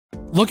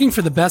Looking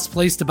for the best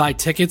place to buy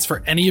tickets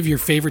for any of your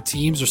favorite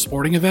teams or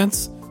sporting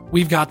events?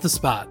 We've got the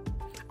spot.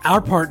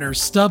 Our partner,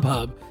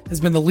 StubHub, has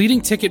been the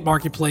leading ticket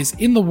marketplace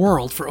in the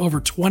world for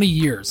over 20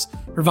 years,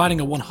 providing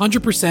a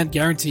 100%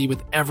 guarantee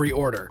with every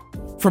order.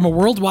 From a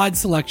worldwide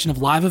selection of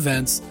live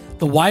events,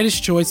 the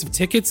widest choice of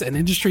tickets and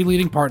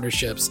industry-leading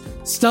partnerships,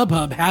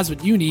 StubHub has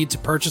what you need to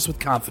purchase with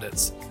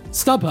confidence.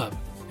 StubHub,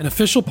 an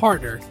official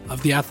partner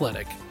of The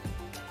Athletic.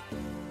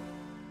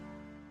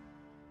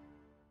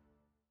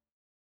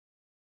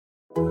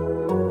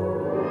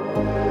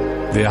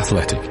 The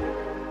Athletic.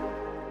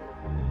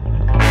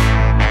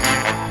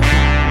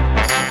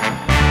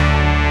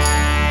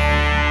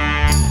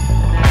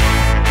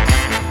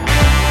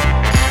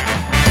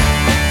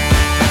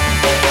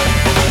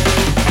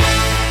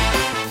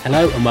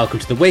 Hello and welcome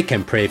to the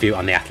weekend preview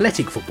on the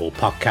Athletic Football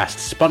Podcast,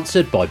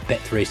 sponsored by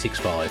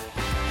Bet365.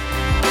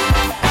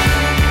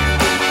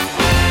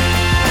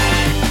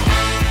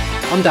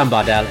 I'm Dan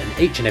Bardell, and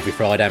each and every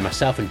Friday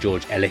myself and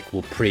George Ellick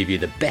will preview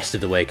the best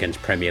of the weekend's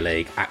Premier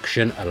League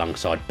action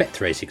alongside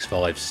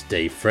Bet365's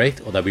Steve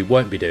Freeth, although we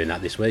won't be doing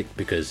that this week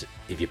because,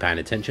 if you're paying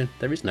attention,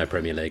 there is no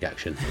Premier League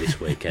action this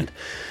weekend.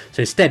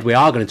 So instead we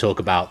are going to talk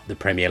about the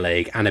Premier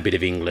League and a bit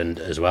of England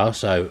as well.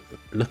 So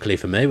luckily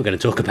for me, we're going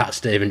to talk about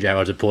Steven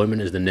Gerrard's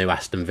appointment as the new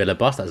Aston Villa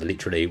boss. That's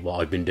literally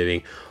what I've been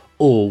doing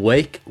all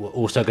week. We're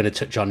also going to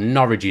touch on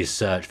Norwich's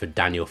search for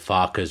Daniel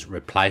Farke's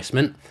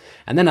replacement.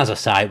 And then, as I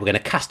say, we're going to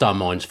cast our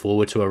minds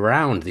forward to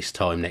around this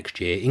time next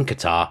year in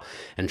Qatar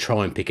and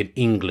try and pick an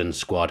England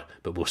squad.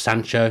 But will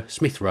Sancho,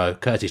 Smith Rowe,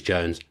 Curtis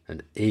Jones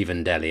and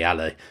even Dele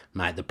Alli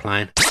make the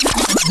plane?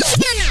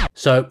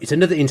 So it's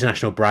another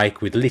international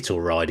break with little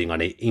riding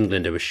on it.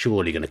 England are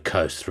surely going to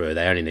coast through.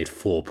 They only need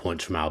 4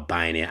 points from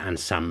Albania and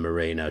San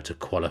Marino to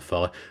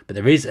qualify. But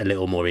there is a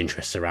little more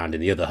interest surrounding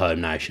the other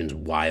home nations,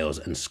 Wales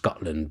and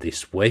Scotland,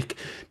 this week.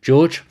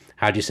 George,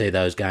 how do you see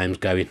those games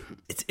going?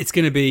 It's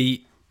going to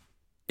be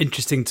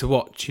interesting to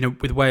watch. You know,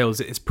 with Wales,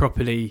 it's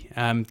properly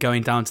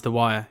going down to the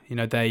wire. You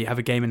know, they have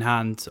a game in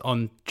hand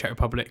on Czech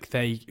Republic.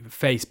 They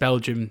face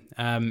Belgium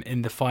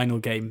in the final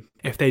game.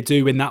 If they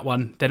do win that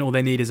one, then all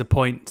they need is a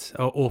point,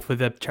 or for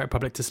the Czech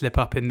Republic to slip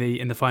up in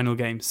the final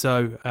game.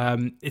 So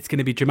it's going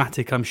to be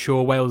dramatic. I'm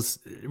sure Wales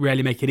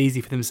really make it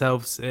easy for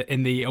themselves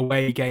in the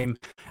away game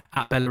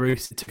at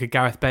Belarus. It took a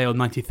Gareth Bale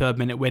 93rd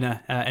minute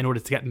winner in order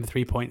to get them the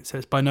 3 points. So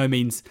it's by no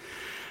means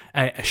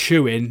a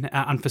shoe-in.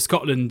 And for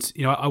Scotland,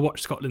 you know, I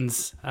watched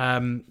Scotland's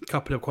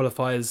couple of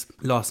qualifiers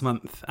last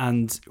month,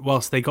 and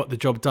whilst they got the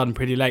job done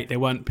pretty late, they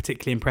weren't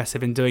particularly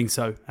impressive in doing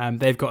so.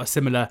 They've got a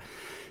similar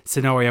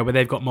scenario where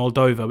they've got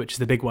Moldova, which is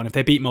the big one. If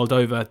they beat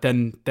Moldova,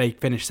 then they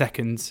finish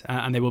second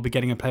and they will be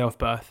getting a playoff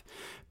berth.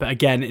 But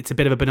again, it's a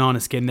bit of a banana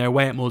skin. They're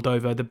away at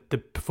Moldova. The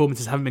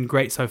performances haven't been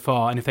great so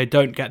far. And if they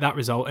don't get that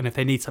result, and if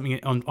they need something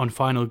on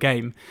final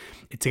game,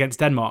 it's against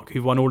Denmark,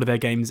 who've won all of their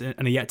games and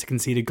are yet to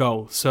concede a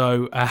goal.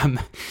 So,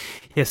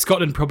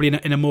 Scotland probably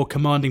in a more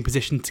commanding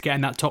position to get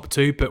in that top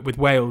two. But with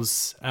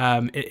Wales,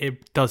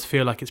 it does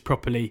feel like it's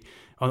properly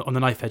on the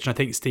knife edge. And I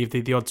think, Steve,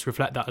 the odds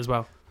reflect that as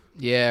well.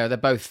 Yeah, they're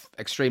both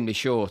extremely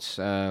short.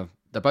 They're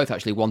both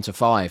actually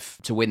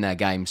 1-5 to win their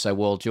game. So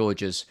while George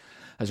has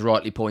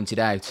rightly pointed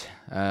out,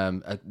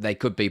 they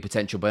could be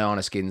potential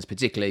banana skins,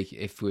 particularly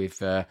if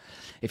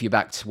you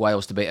backed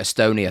Wales to beat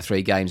Estonia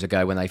 3 games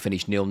ago when they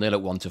finished 0-0 at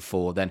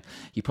 1-4. Then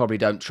you probably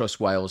don't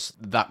trust Wales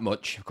that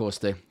much. Of course,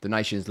 the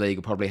Nations League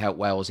will probably help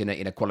Wales in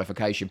a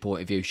qualification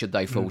point of view should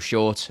they fall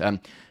short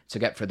to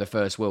get through the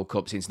first World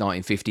Cup since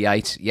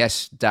 1958.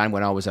 Yes, Dan,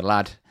 when I was a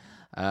lad.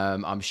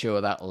 I'm sure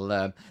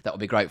that'll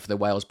be great for the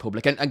Wales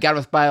public. And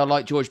Gareth Bale,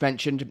 like George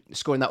mentioned,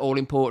 scoring that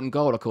all-important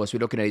goal. Of course, we're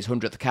looking at his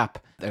 100th cap.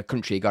 The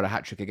country got a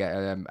hat-trick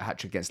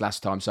against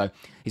last time, so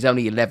he's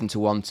only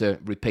 11-1 to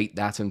repeat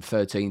that, and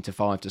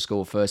 13-5 to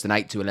score first, and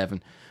 8-11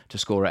 to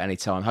score at any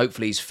time.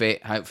 Hopefully he's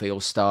fit. Hopefully he'll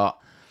start.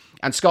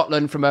 And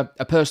Scotland, from a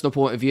personal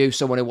point of view,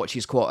 someone who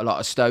watches quite a lot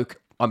of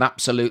Stoke, I'm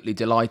absolutely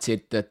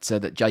delighted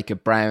that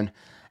Jacob Brown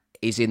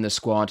is in the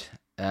squad.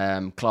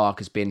 Clark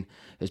has been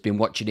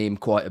watching him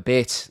quite a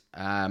bit.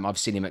 I've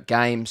seen him at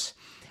games.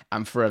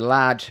 And for a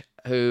lad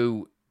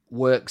who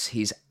works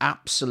his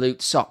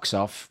absolute socks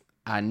off,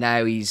 and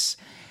now he's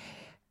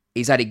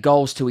added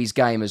goals to his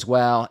game as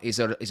well. He's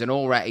an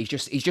all-round.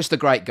 He's just a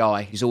great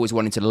guy. He's always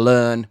wanting to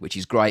learn, which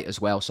is great as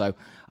well. So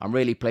I'm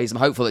really pleased. I'm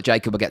hopeful that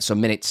Jacob will get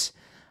some minutes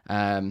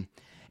in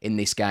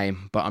this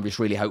game, but I'm just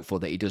really hopeful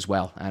that he does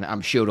well, and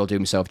I'm sure he'll do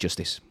himself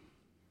justice.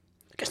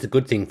 I guess the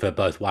good thing for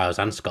both Wales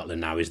and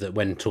Scotland now is that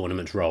when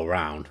tournaments roll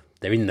round,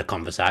 they're in the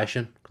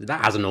conversation.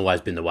 That hasn't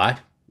always been the way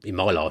in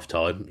my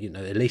lifetime. You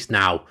know, at least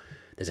now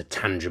there's a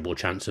tangible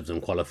chance of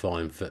them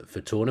qualifying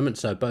for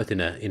tournaments. So both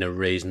in a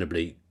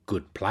reasonably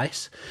good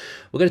place.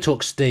 We're going to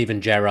talk Steven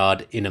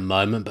Gerrard in a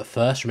moment, but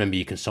first, remember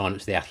you can sign up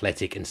to The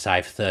Athletic and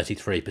save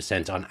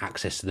 33% on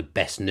access to the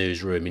best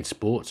newsroom in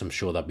sports. I'm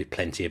sure there'll be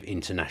plenty of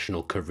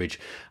international coverage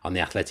on The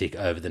Athletic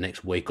over the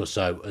next week or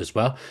so as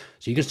well.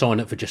 So you can sign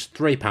up for just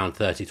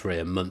 £3.33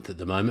 a month at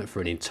the moment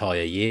for an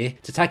entire year.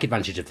 To take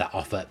advantage of that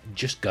offer,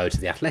 just go to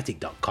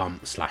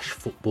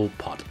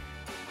theathletic.com/footballpod.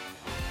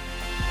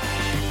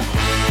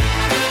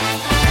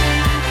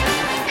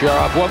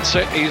 Gerrard wants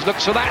it, he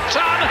looks for that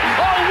turn.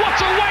 Oh, what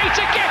a way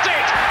to get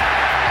it!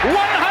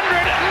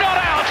 100 not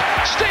out,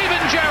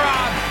 Steven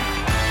Gerrard.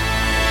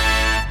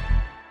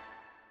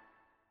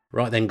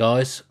 Right then,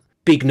 guys.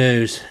 Big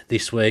news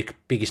this week,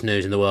 biggest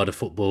news in the world of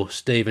football.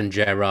 Steven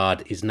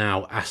Gerrard is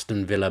now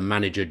Aston Villa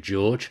manager,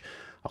 George.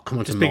 I'll come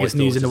on to my biggest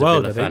thoughts news in the as a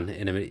world, Villa I fan think.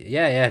 in a minute.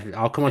 Yeah,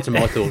 I'll come on to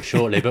my thoughts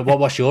shortly. But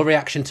what's your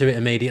reaction to it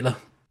immediately?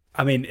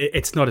 I mean,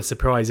 it's not a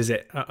surprise, is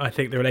it? I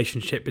think the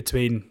relationship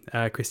between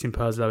Christian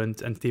Purslow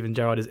and Steven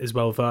Gerrard is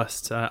well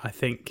versed. I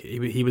think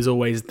he was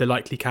always the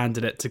likely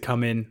candidate to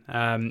come in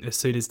as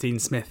soon as Dean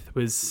Smith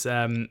was,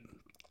 as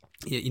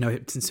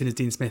soon as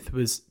Dean Smith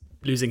was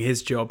losing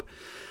his job.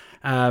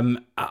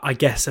 I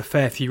guess a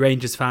fair few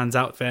Rangers fans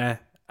out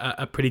there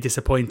are pretty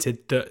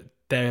disappointed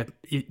that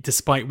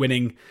despite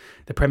winning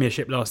the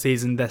Premiership last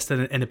season, they're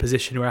still in a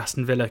position where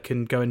Aston Villa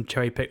can go and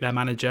cherry pick their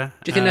manager.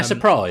 Do you think they're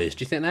surprised?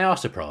 Do you think they are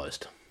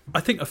surprised? I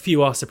think a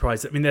few are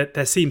surprised. I mean,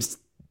 there seems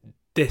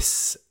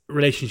this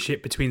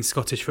relationship between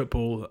Scottish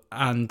football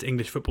and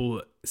English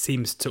football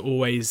seems to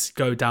always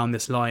go down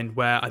this line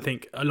where I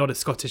think a lot of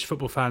Scottish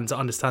football fans are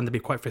understandably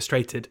quite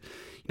frustrated.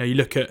 You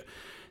look at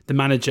the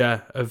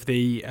manager of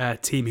the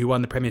team who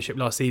won the Premiership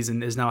last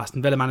season is now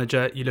Aston Villa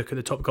manager. You look at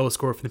the top goal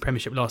scorer from the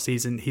Premiership last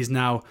season, he's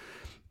now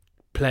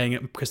playing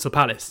at Crystal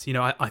Palace.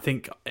 I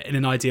think in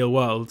an ideal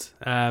world,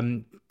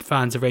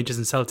 fans of Rangers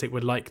and Celtic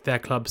would like their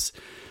clubs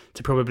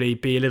to probably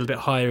be a little bit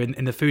higher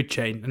in the food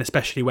chain, and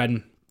especially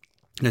when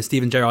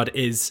Steven Gerrard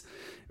is,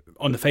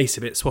 on the face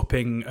of it,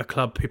 swapping a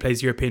club who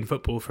plays European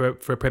football for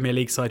a Premier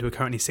League side who are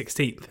currently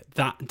 16th.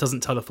 That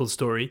doesn't tell the full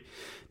story.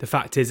 The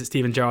fact is that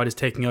Steven Gerrard is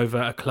taking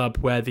over a club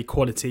where the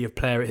quality of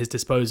player at his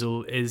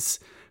disposal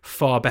is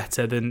far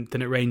better than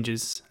at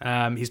Rangers.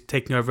 He's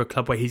taking over a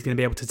club where he's going to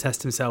be able to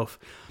test himself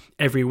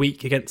every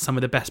week against some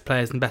of the best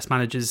players and best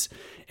managers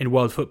in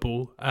world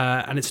football.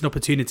 And it's an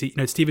opportunity.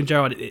 Steven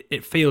Gerrard,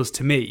 it feels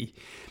to me,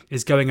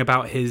 is going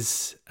about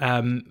his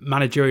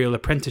managerial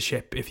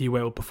apprenticeship, if you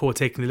will, before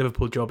taking the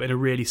Liverpool job in a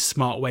really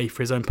smart way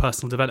for his own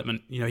personal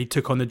development. He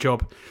took on the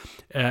job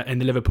in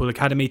the Liverpool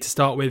Academy to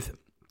start with,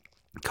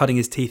 cutting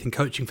his teeth and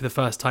coaching for the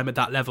first time at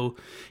that level.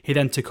 He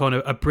then took on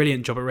a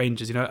brilliant job at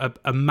Rangers,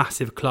 a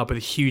massive club with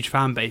a huge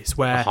fan base.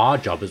 Where A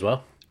hard job as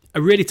well.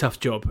 A really tough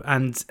job.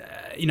 And,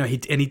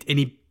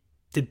 he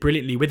did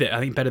brilliantly with it, I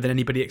think better than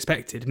anybody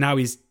expected. Now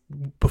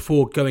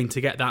before going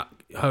to get that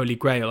holy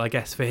grail, I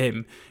guess, for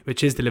him,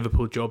 which is the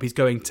Liverpool job, he's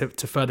going to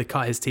further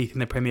cut his teeth in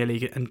the Premier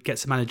League and get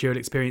some managerial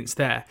experience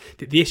there.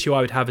 The issue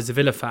I would have as a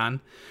Villa fan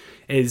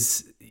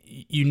is,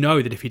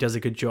 that if he does a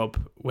good job,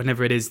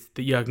 whenever it is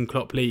that Jurgen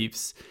Klopp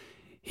leaves,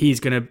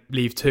 he's going to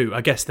leave too. I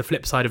guess the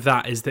flip side of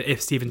that is that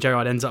if Steven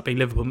Gerrard ends up being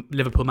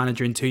Liverpool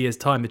manager in 2 years'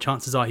 time, the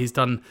chances are he's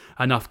done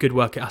enough good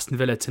work at Aston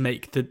Villa to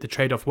make the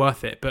trade-off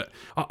worth it. But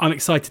I'm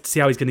excited to see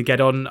how he's going to get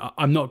on.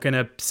 I'm not going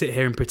to sit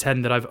here and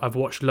pretend that I've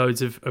watched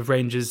loads of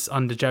Rangers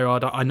under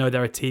Gerrard. I know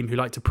they're a team who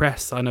like to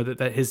press. I know that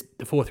the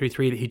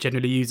 4-3-3 that he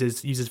generally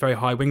uses very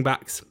high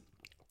wing-backs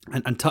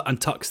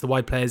and tucks the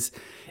wide players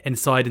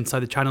inside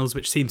the channels,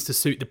 which seems to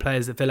suit the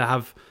players that Villa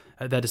have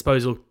at their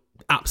disposal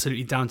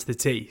absolutely down to the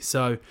T.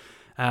 So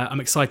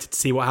I'm excited to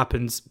see what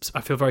happens.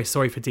 I feel very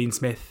sorry for Dean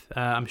Smith.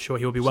 I'm sure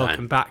he will be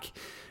welcome back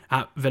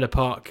at Villa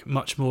Park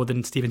much more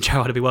than Steven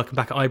Gerrard will be welcome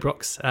back at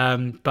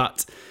Ibrox.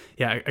 But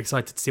yeah,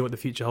 excited to see what the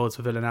future holds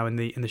for Villa now in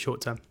the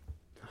short term.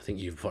 I think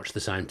you've watched the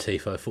same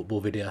TIFO football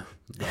video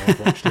that I've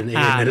watched in the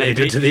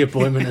lead to the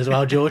appointment as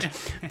well, George.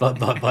 But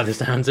by the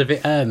sounds of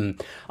it,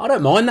 I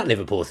don't mind that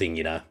Liverpool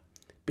thing,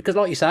 because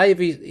like you say,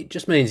 it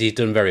just means he's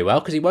done very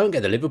well, because he won't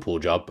get the Liverpool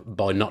job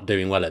by not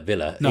doing well at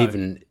Villa, no.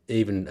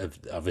 even of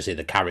obviously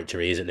the character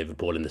he is at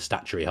Liverpool and the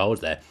stature he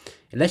holds there.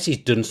 Unless he's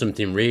done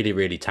something really,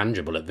 really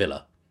tangible at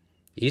Villa,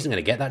 he isn't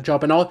going to get that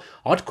job. And I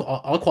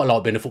quite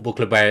like being a football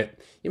club where,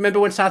 you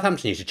remember when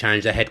Southampton used to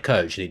change their head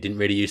coach and it didn't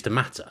really used to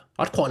matter?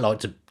 I'd quite like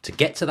to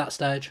get to that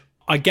stage.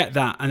 I get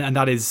that, and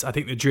that is, I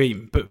think, the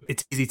dream. But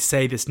it's easy to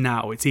say this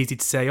now. It's easy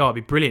to say, it'd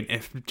be brilliant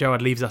if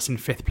Gerrard leaves us in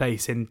 5th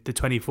place in the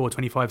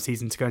 24-25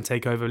 season to go and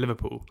take over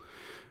Liverpool.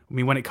 I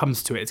mean, when it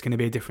comes to it, it's going to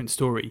be a different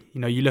story.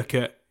 You look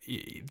at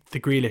the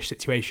Grealish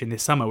situation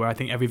this summer, where I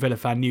think every Villa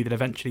fan knew that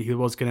eventually he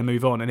was going to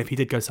move on. And if he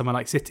did go somewhere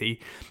like City,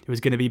 it was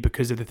going to be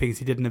because of the things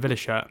he did in the Villa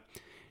shirt.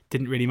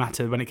 Didn't really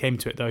matter when it came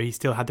to it, though. He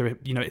still had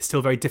it's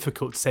still very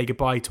difficult to say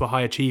goodbye to a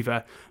high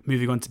achiever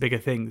moving on to bigger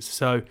things.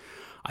 So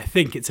I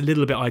think it's a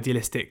little bit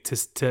idealistic to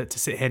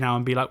sit here now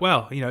and be like,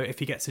 well, if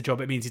he gets a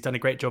job, it means he's done a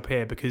great job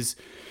here, because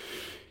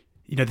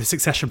the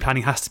succession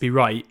planning has to be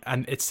right,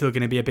 and it's still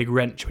going to be a big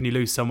wrench when you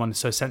lose someone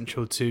so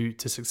central to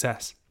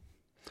success.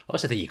 I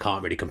also think you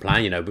can't really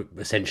complain, but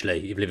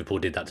essentially, if Liverpool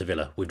did that to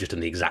Villa, we've just done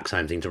the exact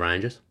same thing to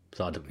Rangers.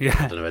 So I don't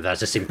know whether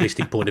that's a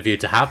simplistic point of view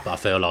to have, but I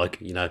feel like,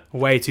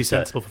 way too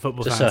sensible for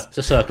football fans. It's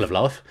a circle of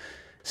life.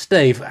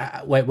 Steve,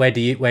 where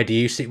do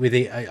you sit with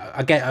it?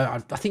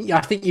 I think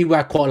you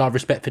had quite a lot of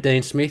respect for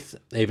Dean Smith,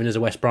 even as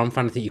a West Brom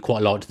fan. I think you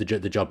quite liked the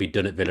job he'd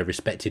done at Villa,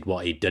 respected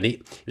what he'd done.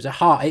 It was a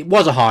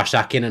harsh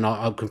sacking, and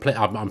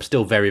I'm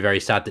still very, very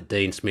sad that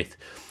Dean Smith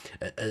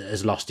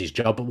has lost his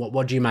job. But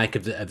what do you make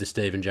of the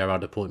Steven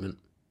Gerrard appointment?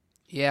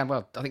 Yeah,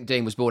 well, I think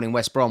Dean was born in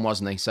West Brom,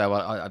 wasn't he? So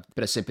I a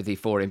bit of sympathy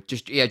for him.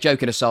 Just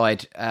joking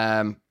aside,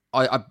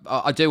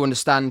 I do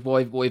understand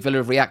why Villa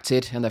have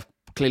reacted, and they've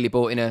clearly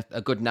brought in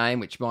a good name,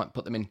 which might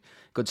put them in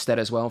good stead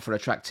as well for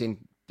attracting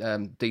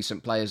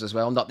decent players as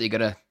well. Not that you're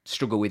going to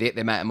struggle with it,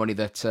 the amount of money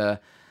that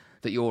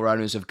your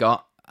owners have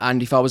got.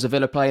 And if I was a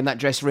Villa player in that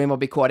dressing room, I'd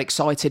be quite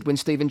excited when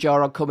Steven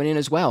Gerrard coming in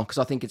as well, because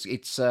I think it's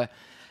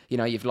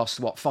you've lost,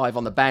 5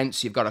 on the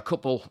bounce. You've got a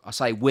couple, I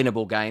say,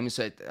 winnable games.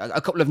 A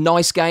couple of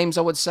nice games,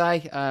 I would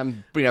say.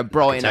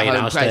 Brighton at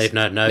home. Steve,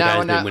 no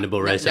game's been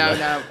winnable recently.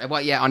 No.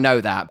 Well, yeah, I know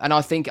that. And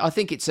I think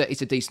it's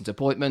a decent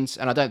appointment.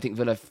 And I don't think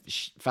Villa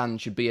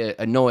fans should be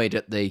annoyed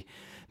at the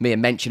mere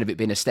mention of it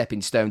being a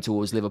stepping stone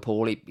towards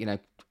Liverpool.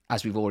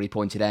 As we've already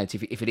pointed out,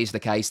 if it is the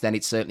case, then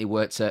it certainly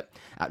works at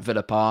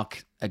Villa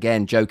Park.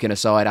 Again, joking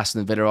aside,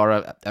 Aston Villa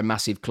are a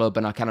massive club,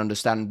 and I can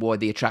understand why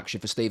the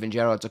attraction for Steven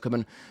Gerrard to come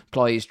and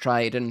ply his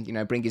trade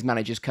and bring his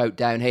manager's coat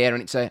down here.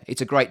 And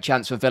it's a great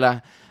chance for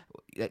Villa,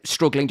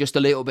 struggling just a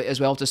little bit as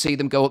well, to see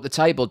them go up the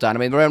table, Dan. I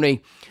mean,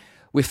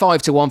 we're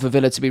 5-1 for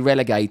Villa to be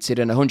relegated,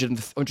 and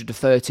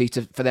 130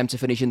 for them to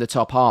finish in the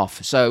top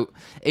half. So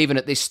even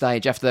at this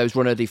stage, after those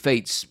run of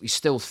defeats, we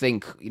still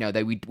think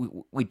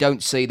we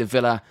don't see the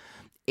Villa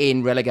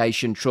in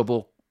relegation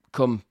trouble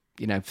come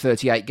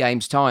 38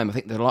 games time. I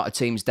think there are a lot of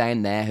teams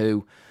down there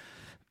who,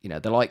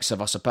 the likes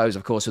of, I suppose,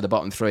 of course, of the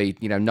bottom 3,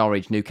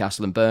 Norwich,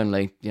 Newcastle and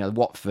Burnley,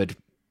 Watford,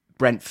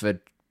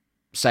 Brentford,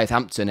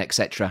 Southampton,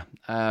 etc.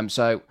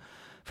 So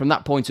from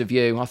that point of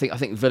view, I think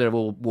Villa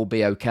will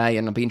be okay,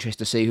 and I'll be interested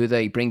to see who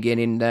they bring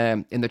in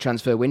the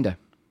transfer window.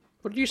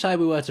 What did you say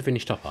we were to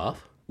finish top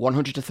half?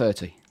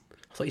 130.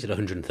 I thought you said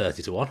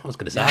 130 to 1. I was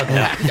going to say,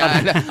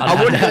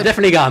 I'll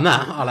definitely go on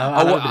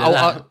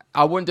that.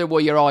 I wonder why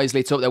your eyes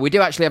lit up there. We do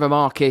actually have a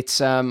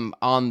market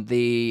on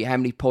the how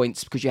many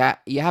points, because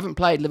you haven't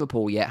played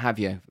Liverpool yet, have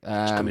you?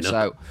 It's coming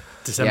up.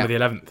 December the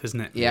 11th,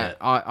 isn't it? Yeah.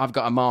 I've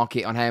got a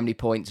market on how many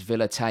points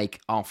Villa take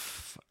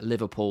off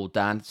Liverpool,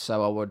 Dan.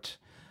 So I would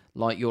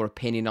like your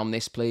opinion on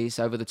this, please.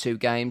 Over the 2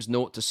 games,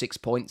 0 to 6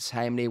 points.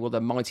 How many will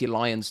the mighty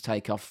Lions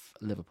take off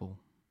Liverpool?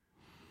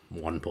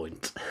 1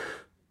 point.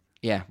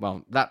 Yeah,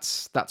 well,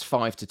 that's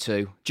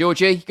 5-2.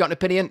 Georgie, you got an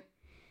opinion?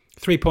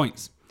 3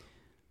 points.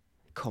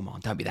 Come on,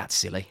 don't be that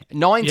silly.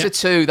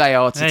 9-2 they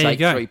are to take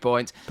 3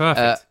 points.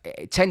 Perfect.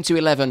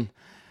 10-11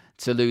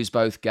 to lose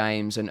both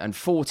games, and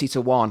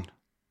 40-1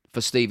 for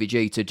Stevie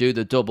G to do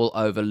the double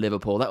over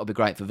Liverpool. That would be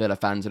great for Villa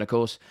fans. And of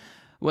course,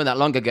 wasn't that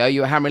long ago,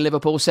 you were hammering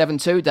Liverpool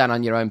 7-2 down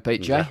on your own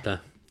pitch, exactly.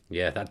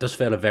 Yeah, that does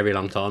feel a very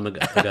long time ago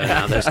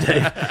now, though,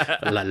 Steve.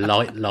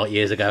 Light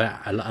years ago.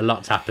 A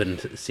lot's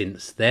happened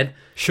since then.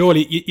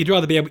 Surely you'd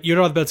rather be able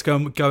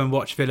to go and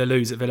watch Villa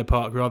lose at Villa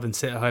Park rather than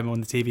sit at home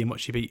on the TV and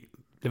watch you beat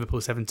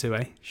Liverpool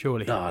 7-2, eh?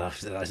 Surely. No,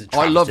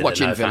 I love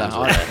watching Villa.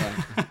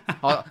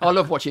 I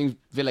love watching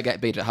Villa get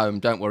beat at home.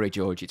 Don't worry,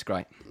 George. It's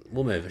great.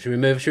 We'll move. Should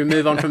we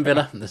move on from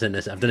Villa?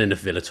 I've done enough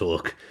Villa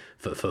talk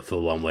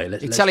for 1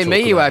 week. You're telling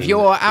me you have.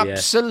 You're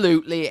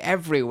absolutely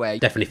everywhere.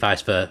 Definitely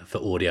face for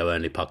audio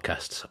only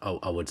podcasts,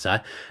 I would say.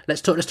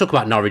 Let's talk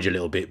about Norwich a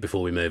little bit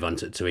before we move on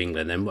to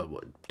England. Then,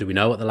 do we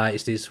know what the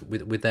latest is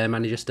with their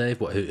manager, Steve?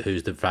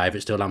 Who's the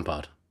favourite still?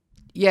 Lampard.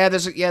 Yeah,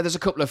 there's a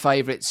couple of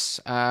favourites.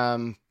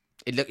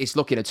 It's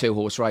looking a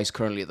 2-horse race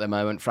currently at the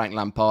moment. Frank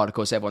Lampard, of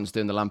course, everyone's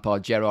doing the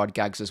Lampard Gerrard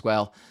gags as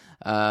well.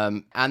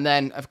 And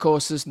then, of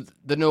course, there's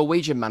the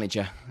Norwegian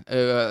manager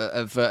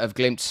of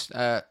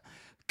Glimt,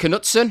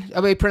 Knutsen.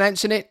 Are we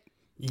pronouncing it?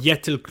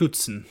 Kjetil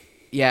Knutsen.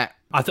 Yeah.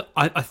 I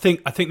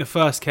think the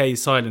first K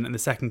is silent and the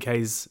second K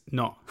is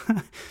not.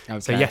 Okay.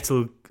 So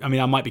Kjetil, I mean,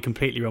 I might be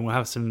completely wrong. We'll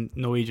have some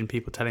Norwegian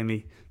people telling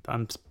me that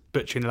I'm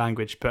butchering the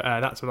language, but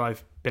that's what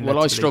I've been. Well,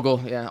 I struggle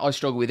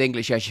with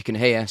English, as you can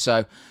hear.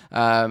 So,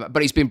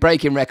 but he's been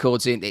breaking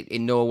records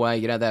in Norway.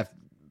 They've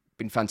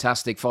been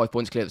fantastic. 5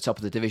 points clear at the top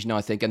of the division,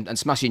 I think, and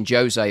smashing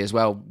Jose as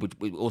well would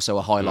also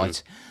a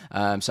highlight.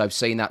 So I've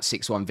seen that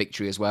 6-1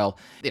 victory as well.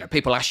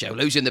 People ask you,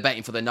 who's in the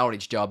betting for the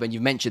Norwich job, and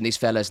you've mentioned this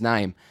fella's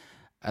name,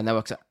 and they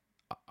were,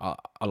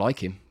 I like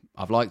him.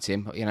 I've liked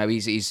him.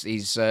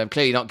 He's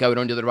clearly not going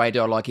under the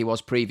radar like he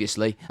was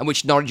previously, and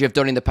which Norwich have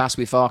done in the past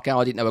with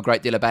Farkau. I didn't know a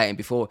great deal about him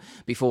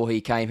before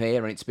he came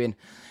here, and it's been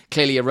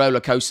clearly a roller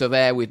coaster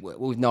there with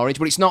Norwich.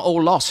 But it's not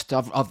all lost.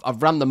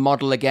 I've run the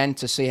model again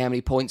to see how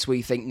many points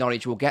we think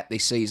Norwich will get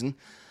this season,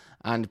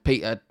 and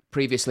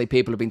previously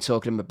people have been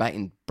talking about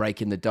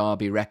breaking the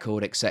Derby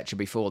record, etc.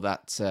 Before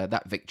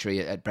that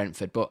victory at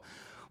Brentford, but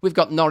we've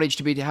got Norwich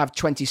to have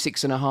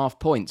 26.5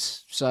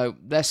 points. So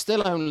they're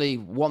still only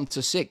 1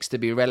 to 6 to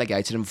be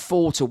relegated and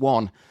 4 to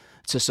 1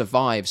 to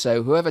survive.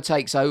 So whoever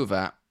takes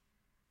over,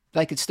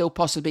 they could still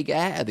possibly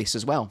get out of this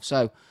as well.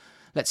 So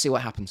let's see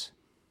what happens.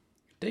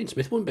 Dean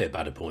Smith wouldn't be a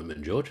bad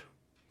appointment, George,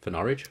 for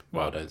Norwich.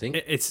 Well, I don't think.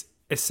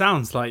 It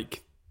sounds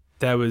like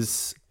there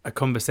was a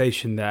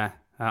conversation there.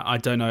 I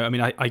don't know. I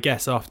mean, I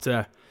guess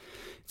after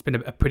it's been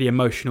a pretty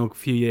emotional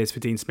few years for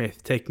Dean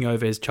Smith, taking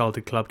over his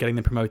childhood club, getting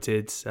them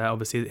promoted,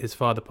 obviously his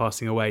father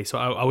passing away. So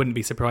I wouldn't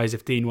be surprised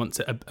if Dean wants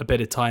a bit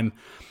of time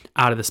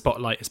out of the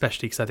spotlight,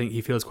 especially because I think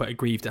he feels quite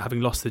aggrieved at having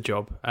lost the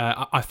job.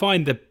 I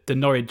find the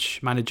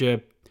Norwich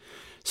manager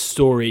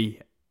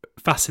story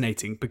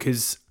fascinating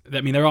because,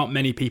 I mean, there aren't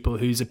many people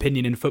whose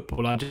opinion in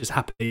football I just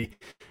happily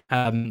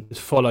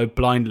follow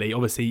blindly.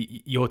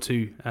 Obviously, your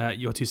two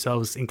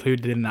selves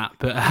included in that.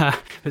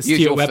 But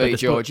usual fee,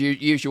 George.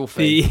 Usual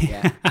fee.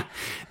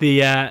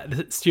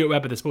 The Stuart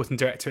Webber, the sporting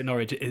director at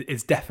Norwich,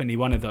 is definitely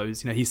one of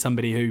those. He's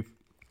somebody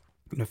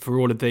who, for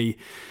all of the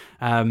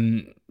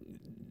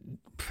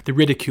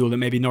ridicule that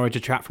maybe Norwich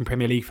attract from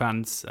Premier League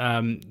fans,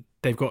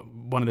 they've got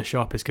one of the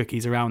sharpest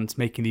cookies around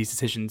making these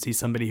decisions. He's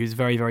somebody who's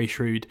very, very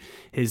shrewd.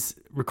 His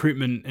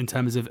recruitment in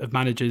terms of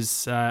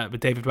managers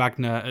with David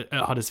Wagner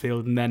at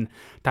Huddersfield and then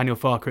Daniel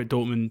Farke at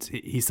Dortmund,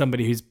 he's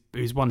somebody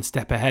who's one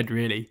step ahead,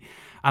 really.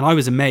 And I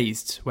was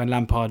amazed when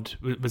Lampard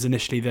was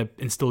initially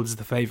installed as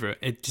the favourite.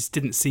 It just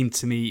didn't seem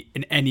to me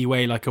in any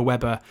way like a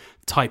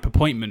Webber-type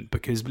appointment,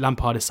 because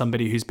Lampard is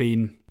somebody who's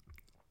been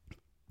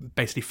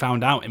basically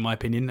found out, in my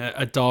opinion,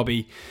 at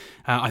Derby.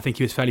 I think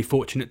he was fairly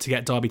fortunate to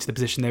get Derby to the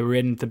position they were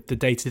in. The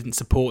data didn't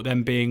support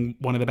them being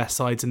one of the best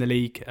sides in the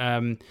league,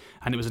 and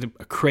it was a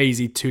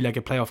crazy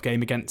two-legged playoff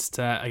game against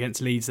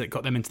Leeds that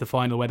got them into the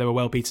final, where they were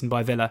well beaten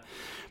by Villa.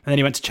 And then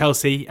he went to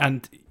Chelsea,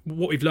 and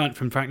what we've learned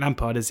from Frank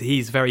Lampard is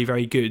he's very,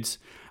 very good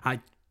at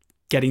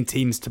getting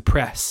teams to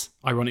press.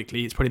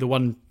 Ironically, it's probably the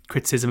one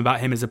criticism about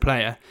him as a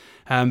player,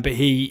 but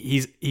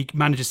he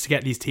manages to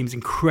get these teams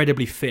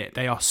incredibly fit.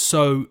 They are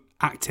so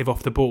active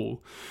off the ball,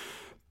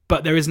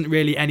 but there isn't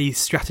really any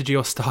strategy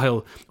or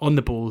style on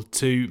the ball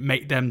to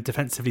make them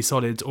defensively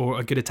solid or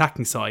a good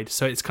attacking side.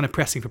 So it's kind of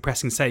pressing for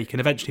pressing's sake.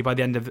 And eventually, by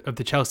the end of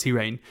the Chelsea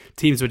reign,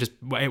 teams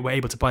were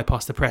able to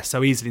bypass the press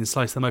so easily and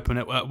slice them open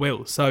at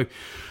will. So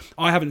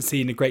I haven't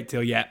seen a great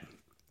deal yet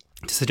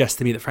to suggest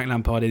to me that Frank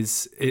Lampard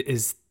is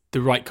the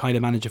right kind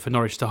of manager for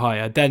Norwich to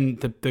hire. Then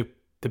the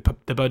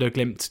Bodo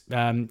Glimt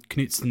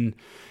Knutsen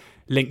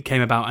link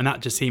came about, and that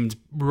just seemed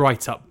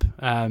right up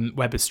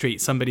Webber's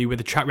street. Somebody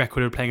with a track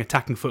record of playing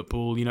attacking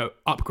football,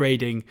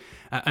 upgrading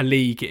a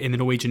league in the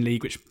Norwegian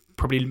league, which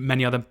probably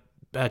many other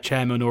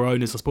chairmen or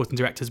owners or sporting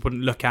directors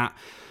wouldn't look at.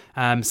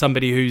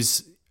 Somebody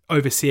who's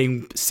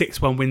overseeing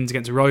 6-1 wins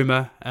against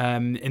Roma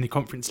in the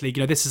Conference League.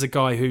 This is a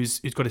guy who's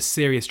got a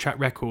serious track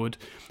record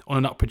on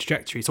an upward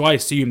trajectory. So I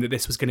assumed that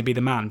this was going to be the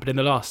man. But in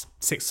the last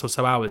 6 or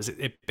so hours,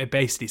 it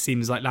basically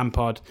seems like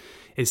Lampard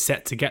is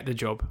set to get the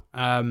job.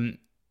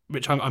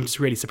 Which I'm just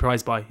really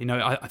surprised by.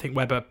 I think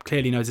Webber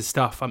clearly knows his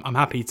stuff. I'm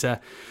happy to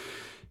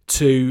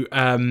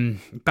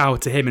bow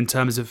to him in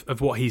terms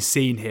of what he's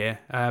seen here.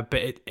 But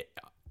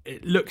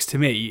it looks to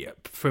me,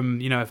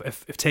 from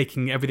if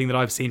taking everything that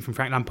I've seen from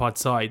Frank Lampard's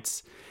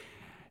sides,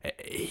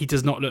 he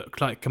does not look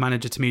like a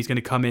manager to me who's going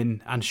to come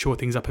in and shore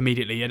things up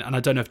immediately. And I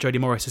don't know if Jody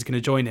Morris is going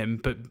to join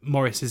him, but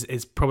Morris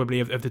is probably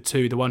of the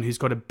two the one who's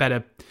got a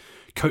better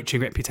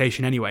coaching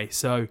reputation anyway.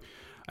 So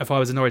if I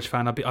was a Norwich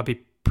fan, I'd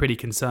be pretty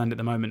concerned at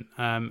the moment.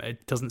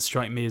 It doesn't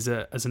strike me as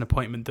an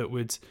appointment that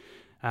would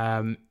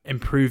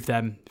improve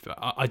them.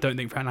 I don't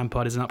think Frank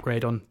Lampard is an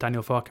upgrade on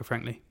Daniel Farke,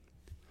 frankly.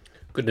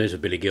 Good news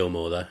with Billy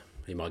Gilmour, though.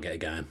 He might get a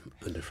game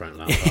under Frank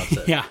Lampard.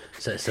 So, yeah.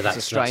 So that's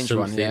a strange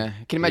one, yeah.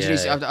 Can you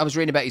imagine, I was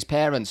reading about his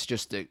parents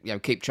just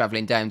keep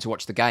travelling down to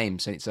watch the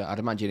games. And I'd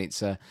imagine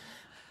it's a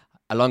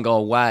long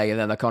old way, and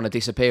then they're kind of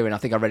disappearing. I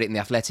think I read it in The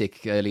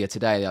Athletic earlier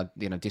today.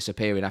 They're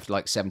disappearing after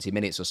like 70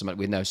 minutes or something,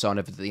 with no sign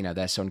of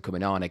their son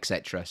coming on,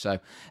 etc. So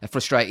a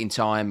frustrating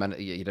time, and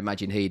you'd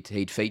imagine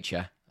he'd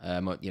feature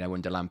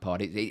under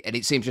Lampard.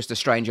 It seems just a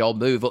strange old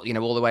move,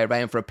 all the way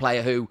around for a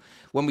player who,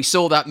 when we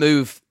saw that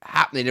move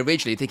happening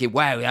originally, thinking,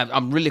 wow,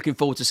 I'm really looking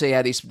forward to see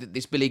how this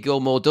Billy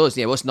Gilmour does.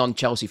 Us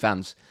non-Chelsea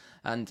fans.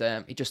 And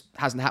it just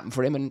hasn't happened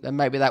for him, and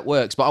maybe that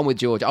works. But I'm with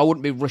George. I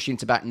wouldn't be rushing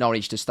to back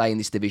Norwich to stay in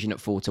this division at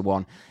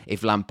 4-1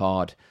 if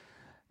Lampard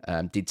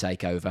did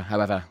take over.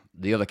 However,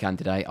 the other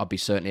candidate, I'd be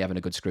certainly having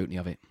a good scrutiny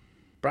of it.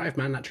 Brave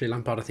man, naturally,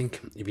 Lampard, I think,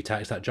 if he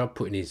takes that job,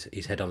 putting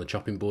his head on the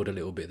chopping board a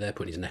little bit there,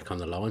 putting his neck on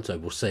the line. So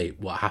we'll see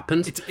what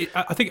happens.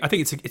 I think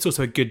it's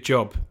also a good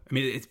job. I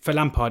mean, for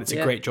Lampard, it's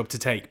a great job to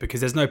take, because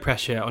there's no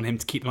pressure on him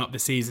to keep them up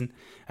this season.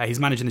 He's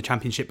managed in the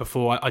Championship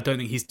before. I don't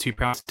think he's too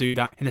proud to do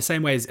that. In the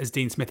same way as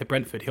Dean Smith at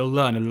Brentford, he'll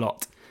learn a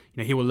lot.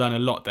 He will learn a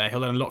lot there.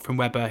 He'll learn a lot from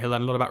Webber. He'll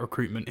learn a lot about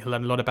recruitment. He'll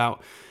learn a lot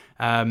about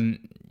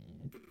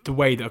the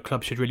way that a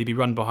club should really be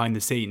run behind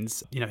the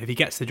scenes. If he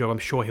gets the job, I'm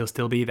sure he'll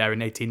still be there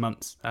in 18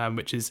 months,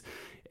 which is,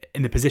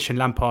 in the position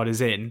Lampard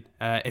is in,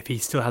 if he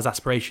still has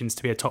aspirations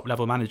to be a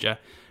top-level manager,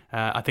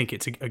 I think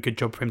it's a good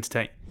job for him to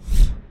take.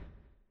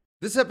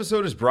 This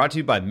episode is brought to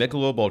you by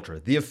Michelob Ultra,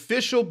 the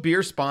official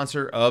beer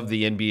sponsor of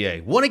the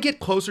NBA. Want to get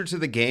closer to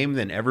the game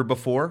than ever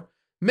before?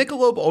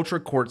 Michelob Ultra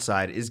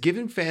Courtside is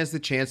giving fans the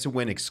chance to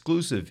win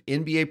exclusive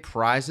NBA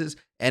prizes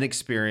and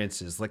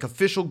experiences like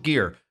official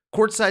gear,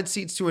 courtside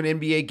seats to an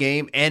NBA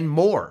game, and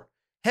more.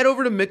 Head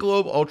over to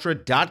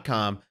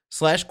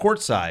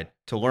MichelobUltra.com/courtside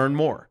to learn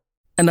more.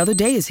 Another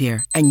day is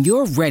here, and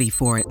you're ready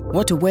for it.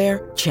 What to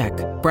wear? Check.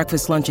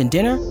 Breakfast, lunch, and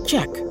dinner?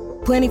 Check.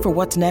 Planning for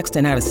what's next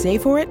and how to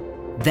save for it?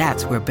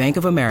 That's where Bank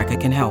of America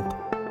can help.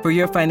 For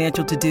your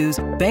financial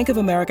to-dos, Bank of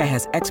America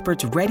has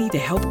experts ready to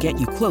help get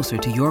you closer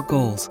to your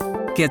goals.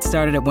 Get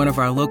started at one of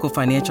our local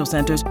financial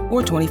centers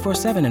or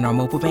 24/7 in our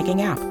mobile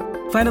banking app.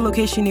 Find a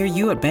location near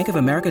you at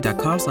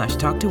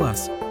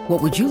bankofamerica.com/talktous.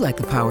 What would you like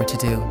the power to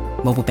do?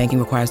 Mobile banking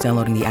requires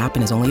downloading the app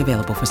and is only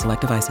available for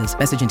select devices.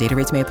 Message and data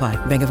rates may apply.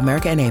 Bank of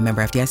America N.A.,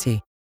 member FDIC.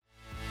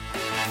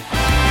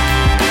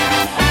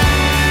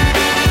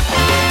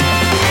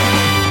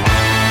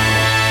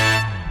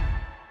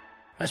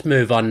 Let's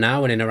move on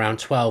now, and in around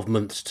 12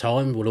 months'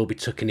 time, we'll all be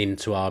tucking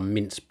into our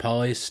mince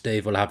pies.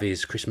 Steve will have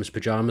his Christmas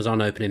pyjamas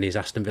on, opening his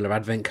Aston Villa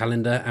advent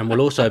calendar, and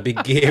we'll also be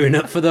gearing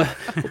up for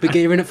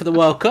the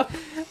World Cup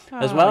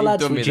as well,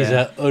 lads, which is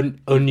an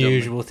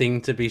unusual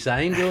thing to be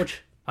saying,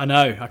 George. I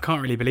know, I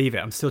can't really believe it.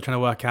 I'm still trying to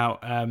work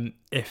out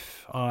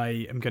if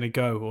I am going to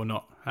go or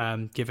not,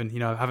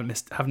 given I haven't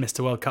missed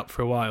a World Cup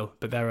for a while,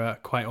 but there are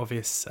quite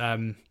obvious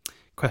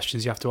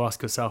questions you have to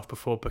ask yourself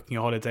before booking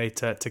a holiday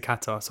to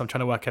Qatar. So I'm trying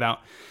to work it out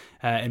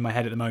in my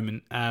head at the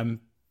moment.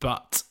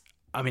 But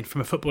I mean,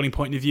 from a footballing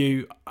point of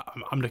view,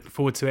 I'm looking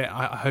forward to it.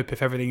 I hope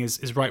if everything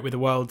is right with the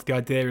world, the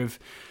idea of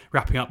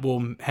wrapping up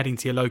warm, heading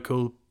to your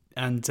local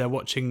and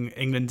watching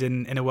England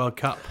in a World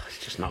Cup.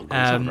 It's just not good,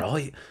 it's not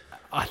right.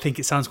 I think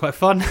it sounds quite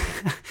fun.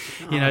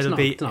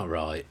 It's not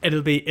right.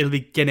 It'll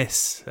be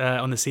Guinness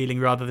on the ceiling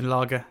rather than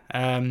lager.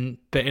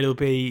 But it'll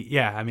be,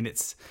 I mean,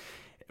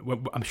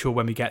 I'm sure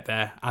when we get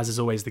there, as is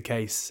always the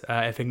case,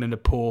 if England are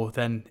poor,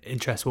 then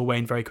interest will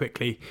wane very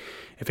quickly.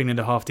 If England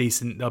are half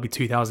decent, there'll be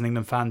 2,000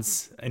 England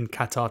fans in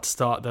Qatar to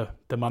start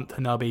the month,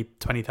 and there'll be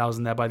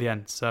 20,000 there by the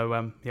end.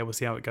 So we'll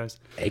see how it goes.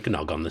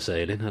 Eggnog on the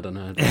ceiling. I don't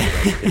know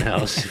anything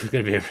else. It's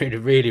going to be really,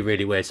 really,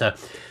 really weird. So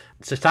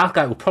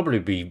Southgate will probably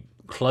be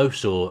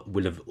close, or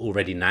will have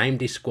already named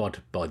his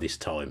squad by this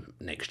time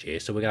next year.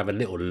 So we're going to have a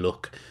little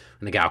look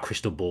and get our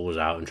crystal balls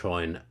out and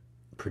try and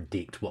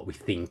predict what we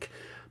think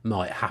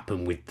might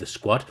happen with the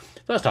squad.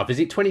 First off, is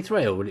it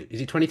 23 or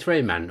is it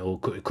 23 man, or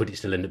could it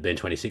still end up being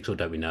 26, or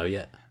don't we know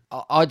yet?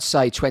 I'd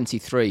say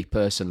 23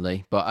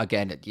 personally, but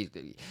again,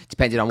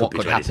 depending on what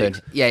could happen.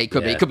 Yeah, it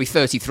could be. It could be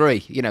 33.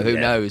 Who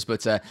knows?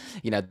 But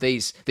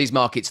these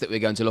markets that we're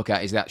going to look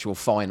at is the actual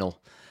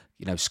final,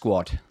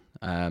 squad.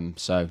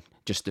 So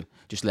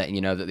just letting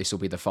you know that this will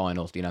be the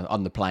final,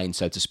 on the plane,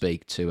 so to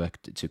speak, to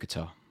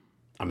Qatar.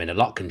 I mean, a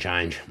lot can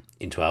change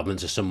in 12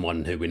 months. As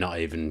someone who we're not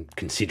even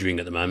considering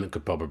at the moment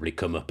could probably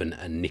come up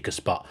and nick a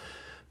spot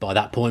by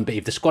that point. But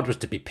if the squad was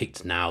to be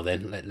picked now,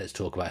 then let's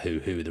talk about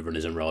who the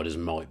runners and riders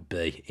might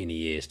be in a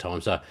year's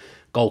time. So,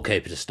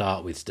 goalkeeper to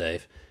start with,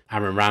 Steve.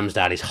 Aaron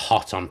Ramsdale is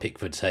hot on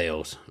Pickford's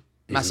heels.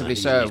 Massively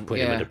so. He's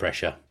putting him under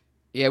pressure.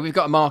 Yeah, we've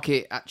got a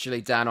market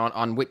actually down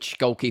on which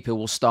goalkeeper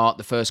will start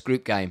the first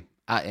group game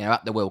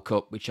at the World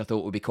Cup, which I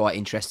thought would be quite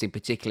interesting,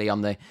 particularly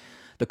on the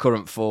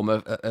current form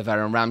of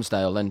Aaron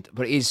Ramsdale.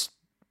 But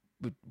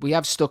we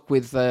have stuck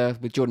with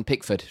Jordan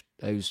Pickford,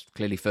 who's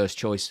clearly first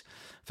choice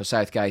for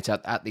Southgate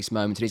at this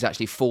moment. And he's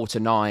actually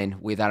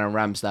 4-9 with Aaron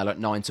Ramsdale at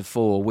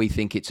 9-4. We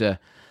think it's a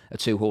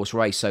two-horse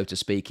race, so to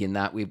speak, in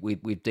that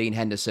with Dean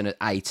Henderson at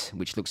 8,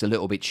 which looks a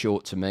little bit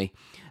short to me.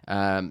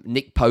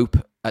 Nick Pope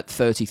at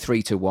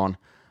 33-1,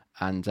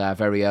 and our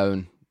very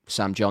own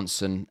Sam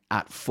Johnson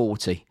at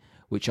 40,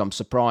 which I'm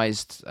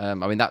surprised. I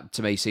mean, that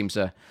to me seems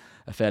a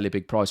fairly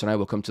big price. I know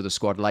we'll come to the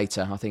squad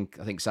later. I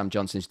think Sam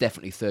Johnson is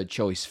definitely third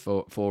choice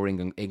for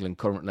England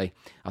currently.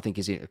 I think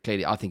he's going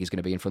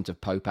to be in front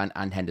of Pope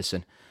and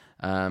Henderson.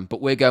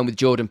 But we're going with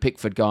Jordan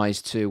Pickford,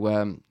 guys,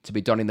 to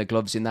be donning the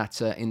gloves in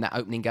that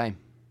opening game.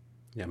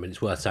 Yeah, I mean,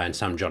 it's worth saying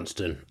Sam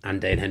Johnston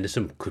and Dean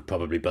Henderson could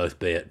probably both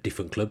be at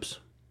different clubs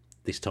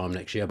this time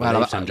next year.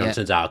 But Sam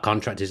Johnston's out of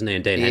contract, isn't he?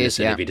 And Dean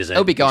Henderson, if he doesn't,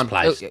 he'll be gone.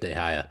 Place the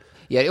higher.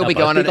 Yeah, he'll be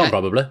gone.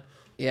 Probably.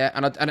 Yeah,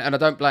 and I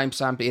don't blame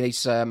Sam. He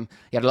had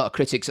a lot of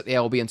critics at the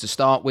Albion to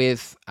start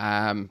with,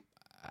 and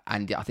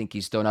I think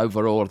he's done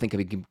overall. I think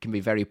he can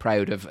be very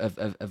proud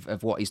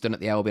of what he's done at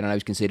the Albion. I know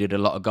he's conceded a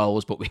lot of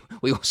goals, but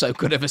we also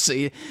could have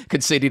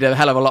conceded a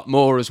hell of a lot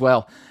more as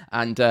well.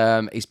 And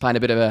he's playing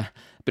a bit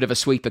of a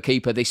sweeper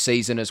keeper this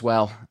season as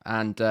well.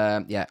 And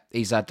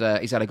he's had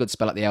a good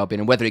spell at the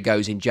Albion. And whether he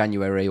goes in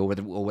January or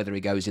whether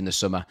he goes in the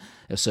summer,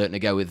 he'll certainly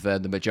go with the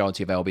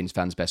majority of Albion's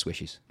fans' best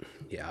wishes.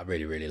 Yeah, I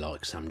really, really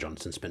like Sam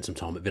Johnson. Spent some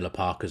time at Villa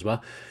Park as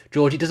well.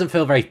 George, it doesn't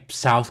feel very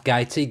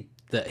Southgatey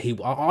that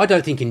I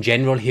don't think in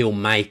general he'll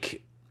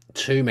make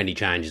too many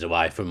changes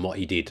away from what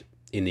he did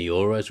in the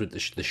Euros with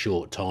the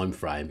short time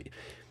frame.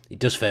 It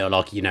does feel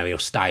like, he'll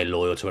stay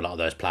loyal to a lot of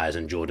those players,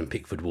 and Jordan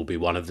Pickford will be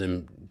one of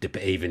them,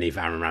 even if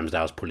Aaron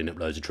Ramsdale's pulling up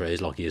loads of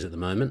trees like he is at the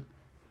moment.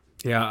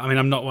 Yeah, I mean,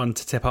 I'm not one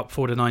to tip up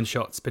 4-9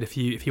 shots, but if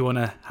you want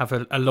to have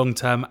a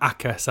long-term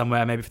ACCA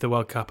somewhere, maybe for the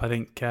World Cup, I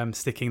think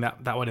sticking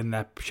that one in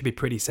there should be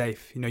pretty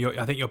safe.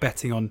 I think you're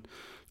betting on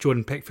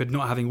Jordan Pickford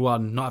not having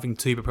one, not having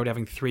two, but probably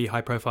having 3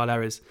 high-profile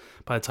errors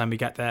by the time we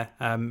get there.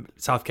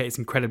 Southgate is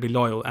incredibly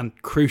loyal, and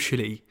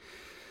crucially,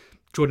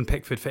 Jordan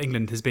Pickford for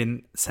England has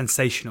been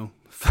sensational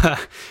for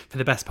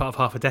the best part of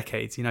half a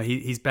decade. You know,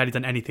 he's barely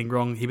done anything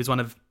wrong. He was one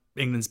of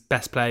England's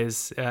best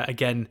players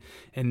again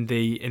in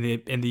the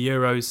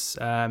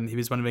Euros. He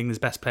was one of England's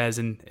best players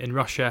in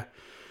Russia.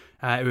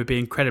 It would be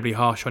incredibly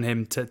harsh on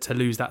him to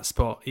lose that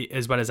spot,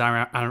 as well as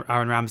Aaron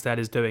Ramsdale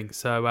is doing.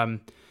 So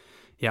I'm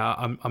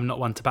not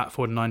one to bat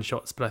 4 to 9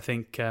 shots, but I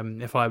think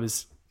if I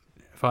was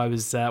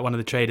one of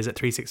the traders at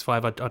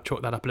 365, I'd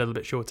chalk that up a little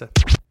bit shorter.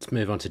 Let's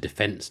move on to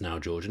defence now,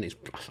 George. And I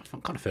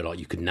kind of feel like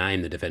you could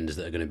name the defenders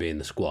that are going to be in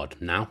the squad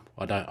now.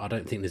 I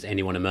don't think there's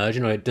anyone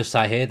emerging. Or it does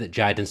say here that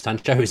Jadon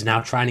Sancho is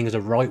now training as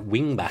a right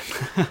wing back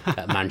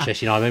at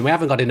Manchester. You know, I mean, we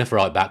haven't got enough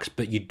right backs,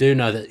 but you do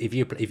know that if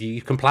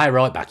you can play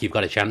right back, you've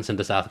got a chance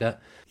under Southgate.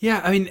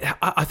 Yeah, I mean,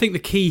 I think the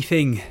key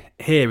thing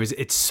here is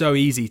it's so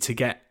easy to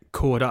get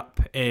caught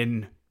up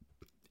in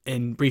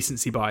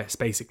recency bias.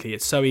 Basically,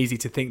 it's so easy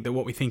to think that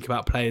what we think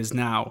about players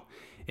now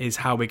is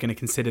how we're going to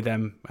consider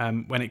them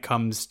when it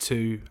comes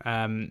to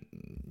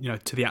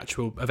to the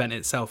actual event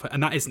itself,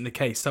 and that isn't the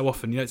case. So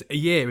often, a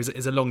year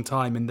is a long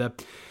time in the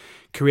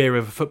career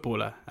of a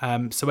footballer.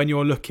 So when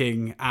you're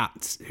looking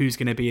at who's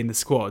going to be in the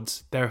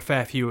squads, there are a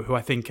fair few who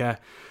I think are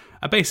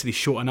basically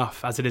short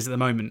enough as it is at the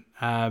moment.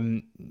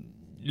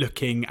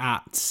 Looking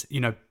at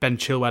Ben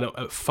Chilwell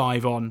at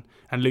 5 on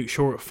and Luke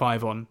Shaw at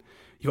 5 on,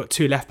 you've got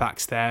 2 left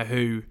backs there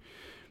who.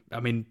 I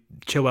mean,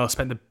 Chilwell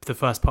spent the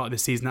first part of the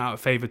season out of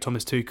favour of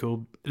Thomas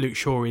Tuchel. Luke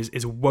Shaw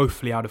is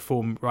woefully out of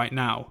form right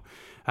now.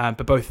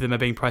 But both of them are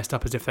being priced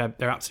up as if they're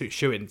absolute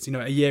shoo-ins.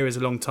 A year is a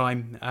long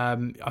time.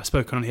 I've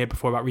spoken on here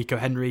before about Rico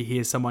Henry. He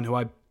is someone who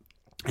I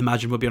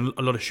imagine will be on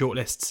a lot of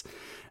shortlists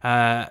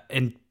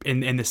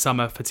in the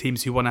summer for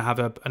teams who want to have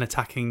an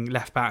attacking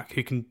left-back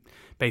who can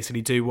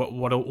basically do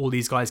what all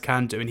these guys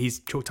can do. And he's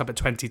chalked up at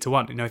 20 to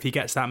 1. If he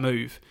gets that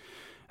move,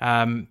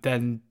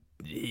 then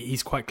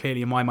he's quite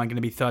clearly, in my mind, going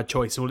to be third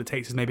choice. All it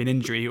takes is maybe an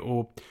injury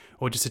or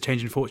just a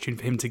change in fortune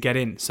for him to get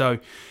in. So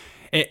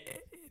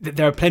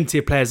there are plenty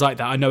of players like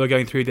that. I know we're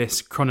going through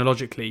this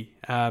chronologically.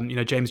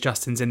 James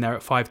Justin's in there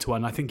at 5 to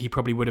 1. I think he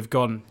probably would have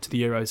gone to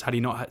the Euros had he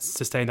not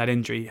sustained that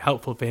injury.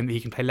 Helpful for him that he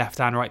can play left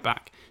and right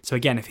back. So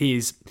again, if he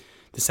is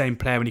the same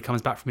player when he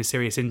comes back from a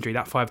serious injury,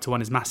 that 5 to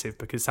 1 is massive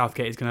because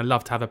Southgate is going to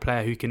love to have a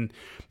player who can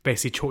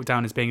basically chalk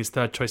down as being his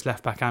third choice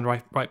left back and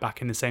right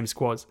back in the same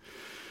squads.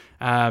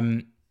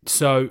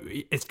 So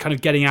it's kind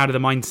of getting out of the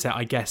mindset,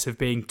 I guess, of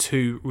being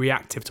too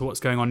reactive to what's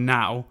going on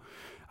now.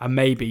 And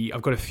maybe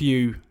I've got a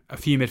few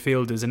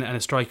midfielders and a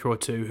striker or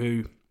two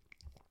who,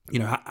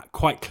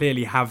 quite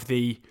clearly have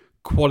the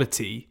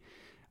quality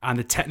and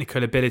the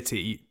technical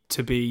ability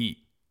to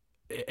be,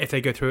 if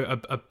they go through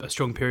a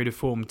strong period of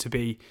form, to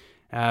be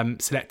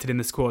selected in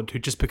the squad, who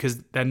just because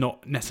they're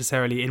not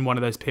necessarily in one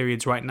of those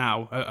periods right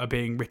now are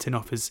being written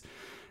off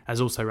as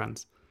also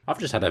runs. I've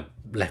just had a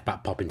left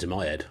back pop into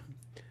my head.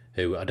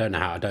 Who I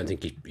don't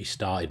think he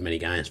started many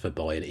games for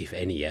Bayern, if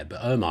any yet,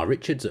 but Omar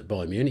Richards at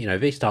Bayern Munich,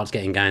 if he starts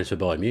getting games for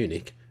Bayern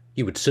Munich,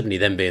 you would suddenly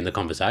then be in the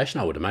conversation,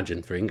 I would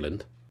imagine, for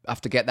England. Have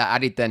to get that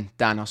added then,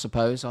 Dan, I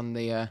suppose, on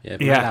the...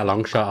 That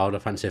long shot, I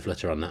would fancy a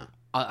flutter on that.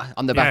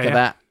 On the back of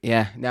that,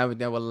 Now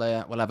we'll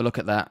have a look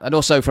at that. And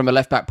also from a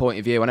left-back point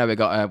of view, I know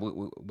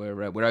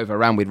we're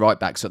overrun with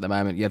right-backs at the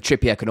moment.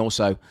 Trippier can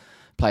also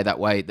play that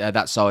way,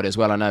 that side as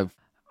well, I know.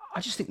 I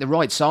just think the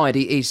right side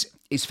is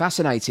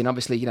fascinating.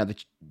 Obviously, the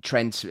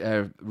Trent,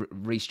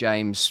 Reece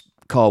James,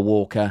 Kyle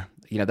Walker,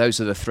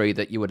 those are the 3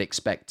 that you would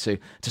expect to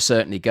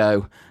certainly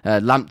go.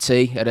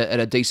 Lamptey at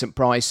a decent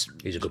price.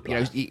 He's a good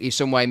player. He's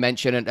some way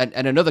mentioned,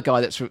 and another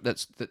guy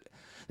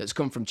that's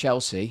come from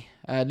Chelsea,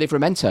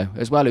 Livramento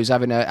as well, who's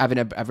having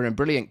a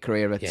brilliant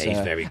career at he's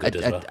very good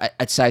as well.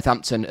 At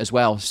Southampton as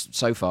well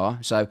so far.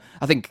 So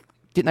I think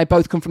didn't they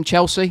both come from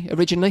Chelsea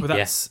originally? Well,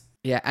 yes.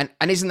 Yeah,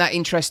 and isn't that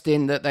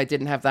interesting that they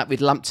didn't have that with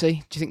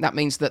Lamptey? Do you think that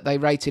means that they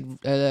rated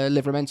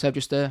Livramento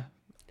just a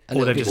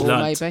little bit more,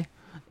 maybe?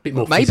 Bit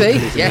more maybe,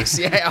 yes,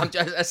 yeah.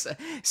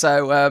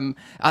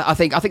 I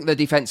think the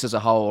defence as a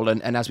whole,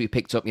 and as we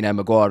picked up,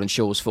 Maguire and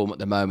Shaw's form at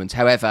the moment.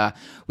 However,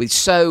 with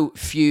so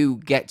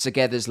few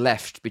get-togethers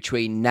left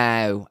between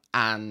now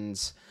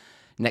and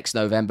next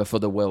November for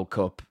the World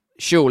Cup,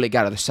 surely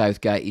Gareth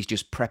Southgate is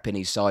just prepping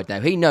his side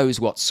now. He knows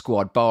what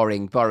squad,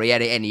 barring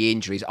any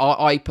injuries.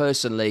 I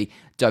personally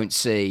don't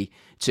see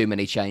too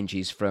many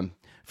changes from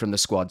the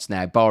squads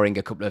now, barring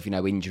a couple of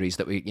injuries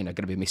that we're going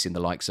to be missing the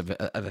likes of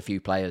a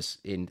few players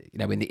in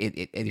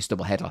this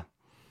double header.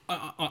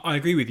 I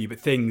agree with you,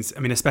 but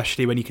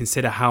especially when you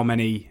consider how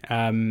many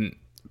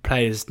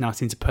players now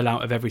seem to pull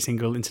out of every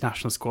single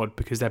international squad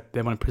because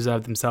they want to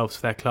preserve themselves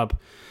for their club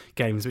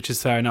games, which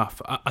is fair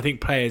enough. I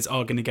think players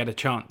are going to get a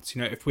chance.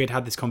 You know, if we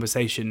had this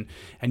conversation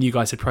and you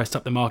guys had priced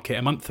up the market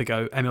a month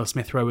ago, Emil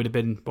Smith-Rowe would have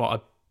been,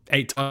 what,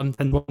 8 on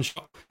 10-1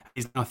 shot.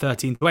 He's now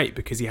 13-8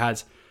 because he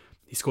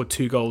scored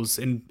 2 goals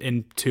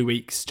in 2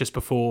 weeks just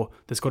before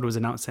the squad was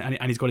announced, and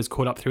he's got his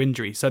call up through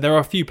injury. So there are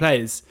a few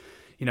players,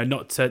 you know,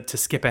 not to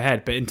skip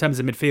ahead, but in terms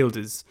of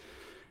midfielders,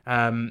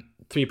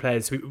 3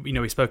 players,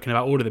 we've spoken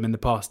about all of them in the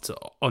past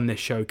on this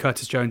show.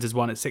 Curtis Jones is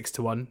one at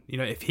 6-1. You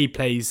know, if he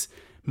plays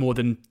more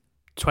than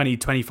 20,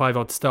 25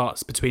 odd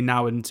starts between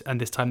now and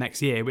this time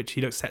next year, which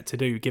he looks set to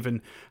do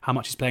given how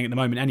much he's playing at the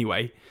moment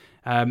anyway,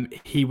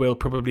 he will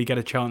probably get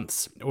a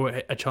chance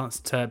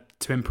to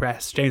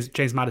impress.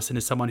 James Maddison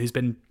is someone who's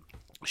been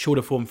short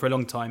of form for a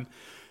long time.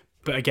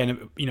 But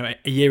again,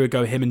 a year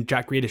ago, him and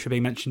Jack Grealish were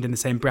being mentioned in the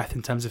same breath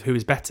in terms of who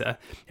is better.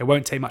 It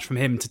won't take much from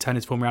him to turn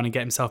his form around and get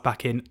himself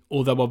back in,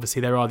 although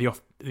obviously there are the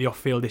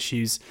off-field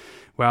issues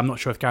where I'm not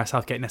sure if Gareth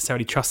Southgate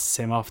necessarily trusts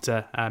him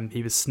after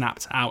he was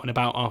snapped out and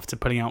about after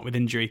pulling out with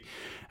injury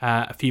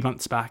a few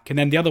months back. And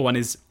then the other one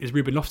is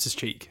Ruben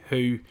Loftus-Cheek,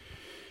 who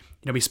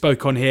we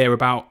spoke on here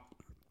about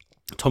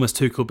Thomas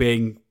Tuchel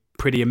being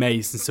pretty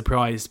amazed and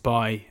surprised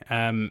by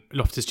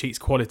Loftus-Cheek's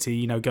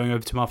quality, going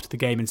over to him after the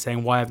game and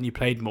saying, why haven't you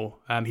played more?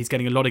 He's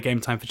getting a lot of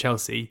game time for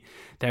Chelsea.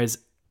 There's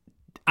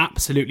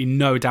absolutely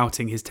no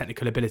doubting his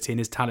technical ability and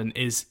his talent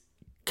is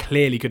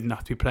clearly good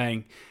enough to be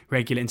playing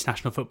regular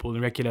international football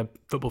and regular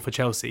football for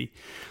Chelsea.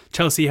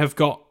 Chelsea have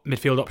got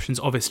midfield options,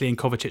 obviously, in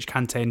Kovacic,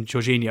 Kante and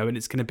Jorginho, and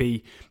it's going to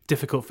be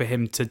difficult for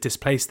him to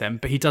displace them,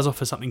 but he does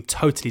offer something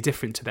totally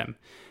different to them.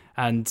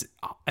 And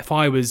if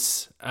I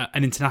was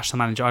an international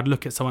manager, I'd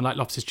look at someone like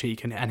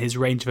Loftus-Cheek and his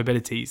range of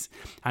abilities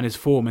and his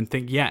form and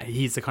think, yeah,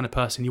 he's the kind of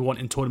person you want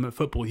in tournament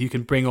football you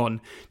can bring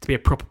on to be a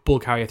proper ball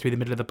carrier through the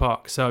middle of the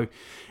park. So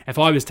if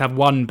I was to have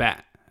one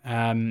bet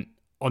on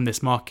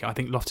this market, I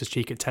think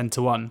Loftus-Cheek at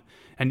 10-1.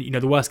 And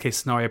the worst case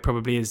scenario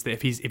probably is that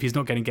if he's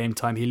not getting game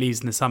time, he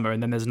leaves in the summer,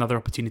 and then there's another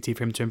opportunity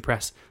for him to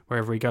impress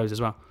wherever he goes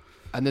as well.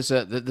 And there's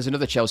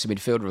another Chelsea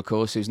midfielder, of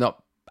course, who's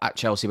not at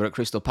Chelsea but at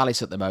Crystal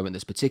Palace at the moment,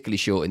 that's particularly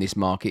short in this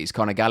market. Is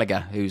Conor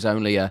Gallagher, who's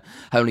only a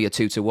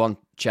 2-1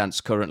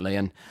 chance currently,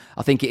 and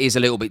I think it is a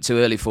little bit too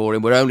early for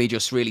him. We're only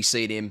just really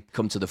seeing him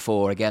come to the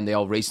fore. Again, the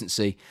old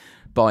recency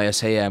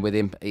bias here with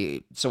him.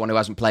 Someone who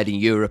hasn't played in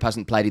Europe,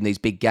 hasn't played in these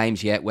big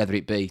games yet, whether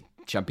it be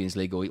Champions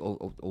League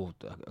or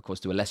of course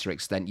to a lesser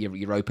extent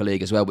Europa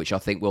League as well, which I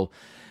think will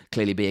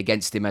clearly be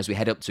against him as we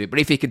head up to it. But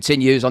if he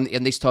continues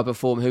in this type of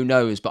form, who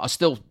knows? But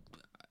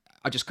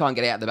I just can't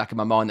get it out of the back of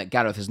my mind that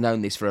Gareth has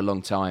known this for a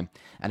long time,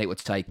 and it would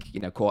take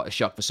quite a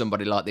shock for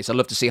somebody like this. I'd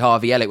love to see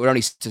Harvey Elliott. We're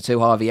only to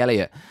Harvey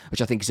Elliott,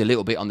 which I think is a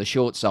little bit on the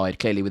short side,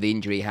 clearly with the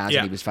injury he has,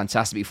 and he was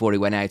fantastic before he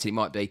went out, and it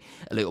might be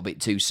a little bit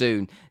too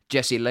soon.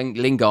 Jesse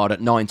Lingard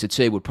at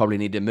 9-2 would probably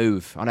need a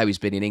move. I know he's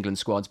been in England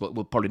squads, but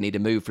would probably need a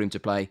move for him to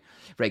play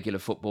regular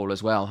football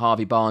as well.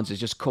 Harvey Barnes has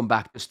just come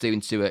back just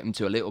into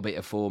a little bit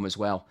of form as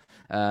well.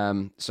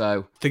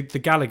 So the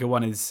Gallagher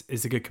one is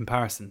a good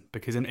comparison,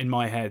 because in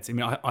my head,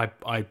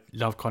 I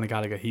love Conor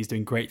Gallagher. He's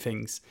doing great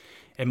things.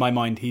 In my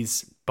mind,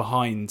 he's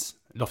behind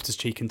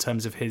Loftus-Cheek in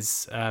terms of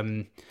his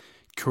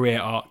career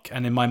arc,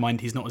 and in my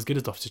mind, he's not as good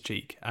as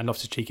Loftus-Cheek. And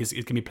Loftus-Cheek is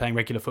going to be playing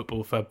regular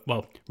football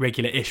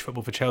regular-ish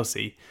football for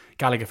Chelsea,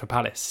 Gallagher for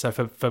Palace. So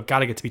for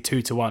Gallagher to be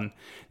 2-1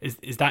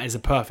 is a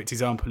perfect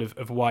example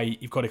of why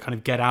you've got to kind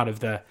of get out of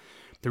the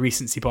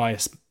recency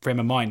bias frame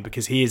of mind,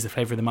 because he is the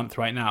flavour of the month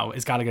right now.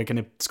 Is Gallagher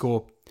going to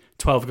score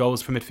 12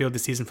 goals from midfield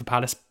this season for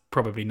Palace?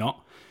 Probably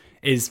not.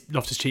 Is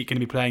Loftus-Cheek going to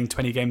be playing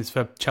 20 games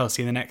for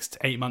Chelsea in the next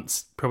 8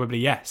 months? Probably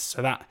yes.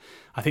 So that,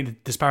 I think the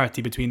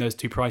disparity between those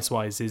two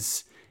price-wise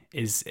is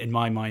in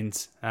my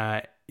mind,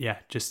 I'd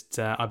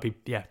be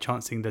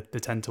chancing the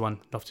 10-1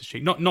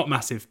 Loftus-Cheek. Not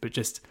massive, but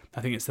just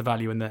I think it's the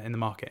value in the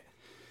market.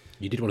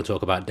 You did want to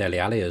talk about Dele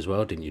Alli as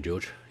well, didn't you,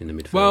 George, in the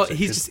midfield Well,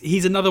 section?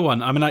 he's another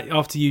one. I mean,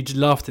 after you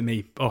laughed at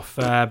me off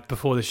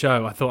before the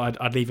show, I thought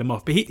I'd leave him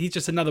off. But he's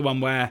just another one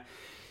where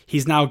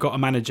he's now got a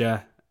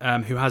manager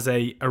who has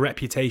a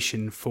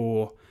reputation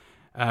for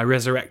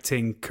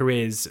resurrecting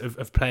careers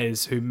of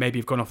players who maybe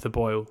have gone off the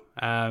boil.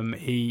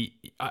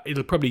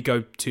 It'll probably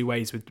go two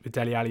ways with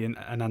Dele Alli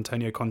and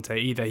Antonio Conte.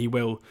 Either he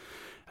will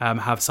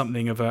have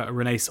something of a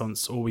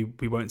renaissance, or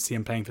we won't see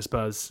him playing for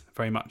Spurs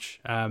very much.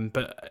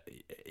 But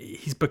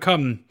he's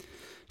become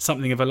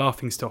something of a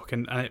laughingstock,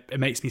 and it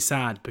makes me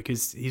sad,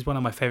 because he's one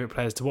of my favourite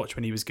players to watch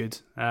when he was good.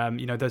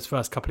 Those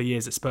first couple of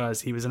years at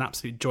Spurs, he was an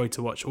absolute joy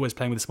to watch, always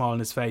playing with a smile on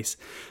his face,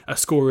 a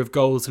scorer of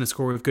goals and a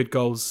scorer of good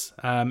goals,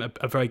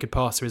 a very good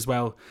passer as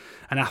well,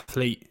 an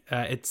athlete.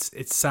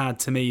 It's sad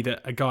to me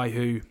that a guy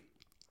who,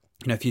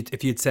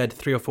 if you'd said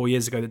 3 or 4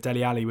 years ago that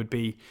Dele Alli would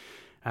be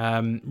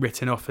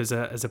written off as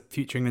a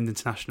future England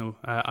international,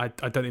 I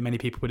don't think many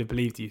people would have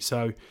believed you.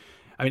 So,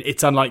 I mean,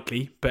 it's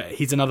unlikely, but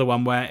he's another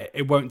one where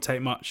it won't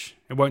take much.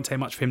 It won't take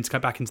much for him to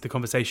come back into the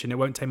conversation. It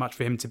won't take much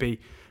for him to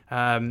be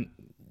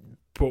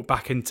brought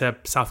back into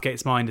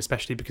Southgate's mind,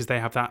 especially because they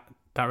have that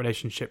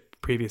relationship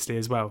previously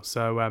as well.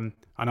 So, and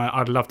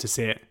I'd love to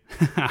see it,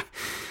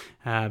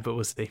 but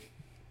we'll see.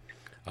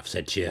 I've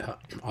said to you,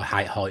 I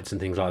hate heights and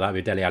things like that.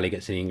 If Dele Alli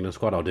gets in the England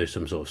squad, I'll do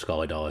some sort of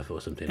skydive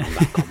or something. I'm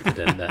that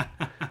confident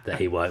that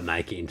he won't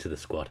make it into the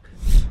squad.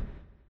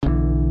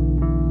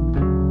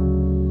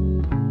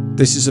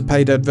 This is a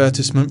paid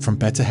advertisement from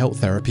Better Health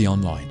Therapy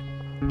Online.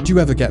 Do you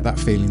ever get that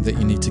feeling that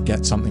you need to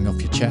get something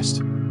off your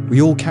chest?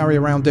 We all carry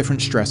around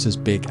different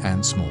stressors, big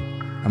and small,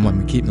 and when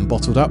we keep them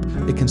bottled up,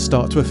 it can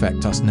start to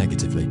affect us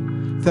negatively.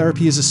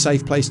 Therapy is a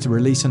safe place to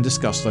release and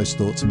discuss those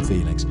thoughts and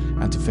feelings,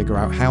 and to figure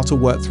out how to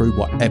work through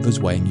whatever's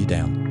weighing you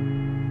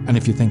down. And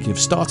if you're thinking of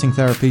starting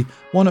therapy,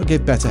 why not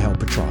give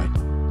BetterHelp a try?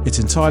 It's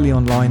entirely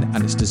online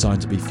and it's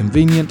designed to be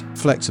convenient,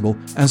 flexible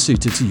and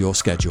suited to your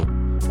schedule.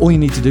 All you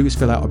need to do is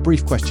fill out a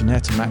brief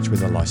questionnaire to match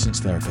with a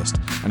licensed therapist,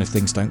 and if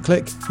things don't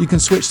click, you can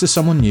switch to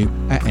someone new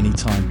at any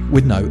time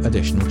with no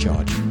additional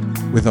charge.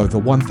 With over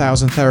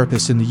 1,000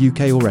 therapists in the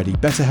UK already,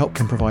 BetterHelp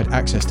can provide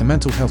access to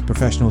mental health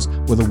professionals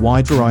with a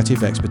wide variety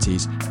of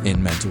expertise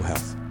in mental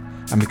health.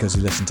 And because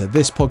you listen to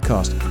this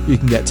podcast, you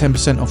can get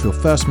 10% off your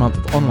first month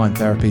of online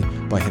therapy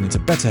by heading to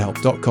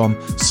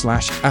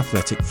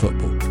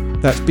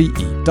betterhelp.com/athleticfootball. That's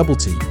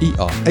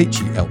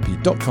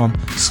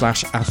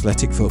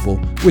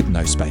BETTERHELP.com/athleticfootball with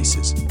no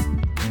spaces.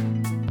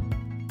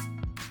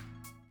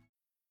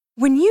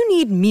 When you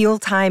need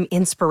mealtime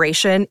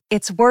inspiration,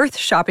 it's worth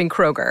shopping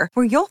Kroger,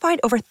 where you'll find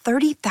over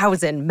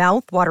 30,000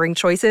 mouth-watering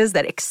choices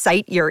that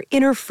excite your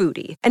inner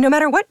foodie. And no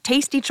matter what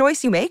tasty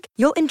choice you make,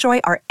 you'll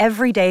enjoy our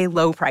everyday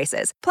low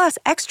prices, plus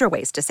extra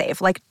ways to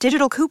save, like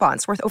digital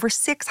coupons worth over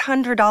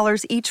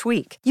 $600 each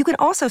week. You can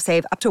also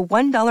save up to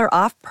 $1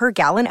 off per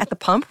gallon at the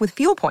pump with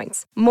fuel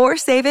points. More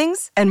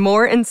savings and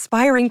more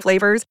inspiring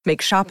flavors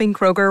make shopping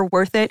Kroger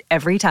worth it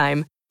every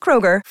time.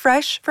 Kroger,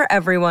 fresh for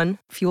everyone.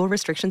 Fuel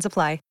restrictions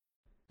apply.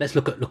 Let's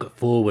look at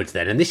forwards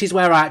then, and this is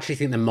where I actually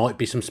think there might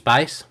be some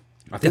space.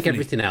 I think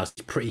everything else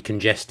is pretty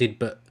congested,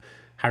 but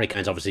Harry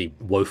Kane's obviously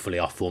woefully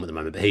off form at the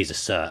moment, but he's a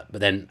cert.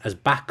 But then as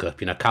backup,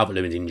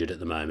 Calvert-Lewin's injured at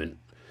the moment,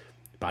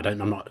 but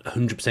I'm not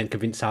 100%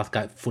 convinced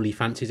Southgate fully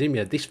fancies him.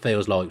 This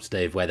feels like,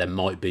 Steve, where there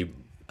might be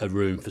a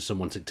room for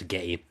someone to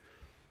get in.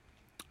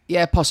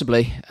 Yeah,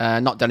 possibly.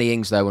 Not Danny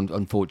Ings though,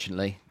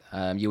 unfortunately.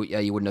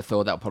 You wouldn't have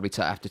thought that would probably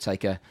have to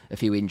take a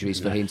few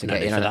injuries for him to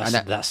get in.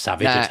 That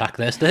savage attack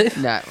there, Steve.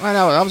 No,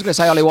 I was going to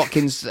say Ollie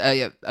Watkins,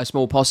 a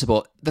small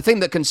possible. The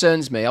thing that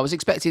concerns me, I was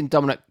expecting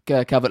Dominic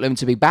Calvert-Lewin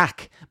to be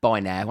back by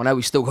now. I know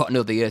we've still got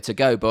another year to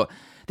go, but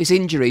this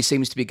injury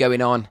seems to be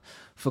going on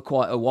for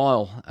quite a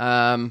while.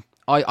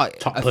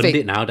 Top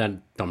pundit now,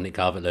 Dominic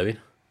Calvert-Lewin.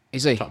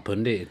 Is he? Top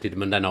pundit. Did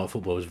Monday Night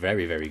Football, was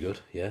very, very good.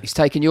 Yeah. He's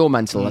taken your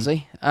mantle, has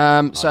he?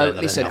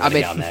 Listen, I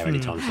mean, get on there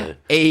anytime soon.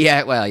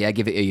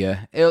 Give it a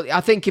year.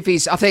 I think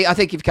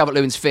if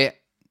Calvert-Lewin's fit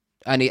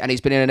and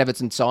he's been in an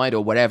Everton side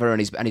or whatever,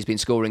 and he's been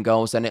scoring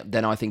goals,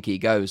 then I think he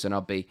goes, and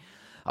I'll be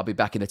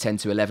back in the 10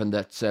 to 11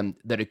 that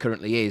it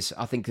currently is.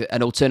 I think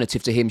an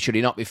alternative to him, should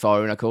he not be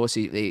firing, of course,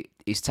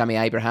 is Tammy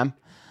Abraham,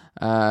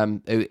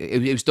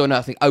 who's done,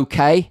 I think,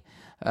 okay.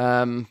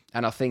 And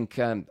I think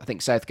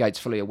Southgate's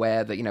fully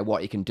aware that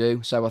what he can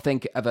do. So I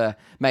think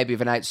maybe of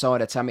an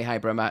outsider, Tammy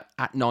Abraham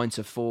at 9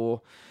 to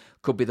 4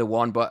 could be the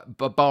one. But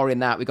barring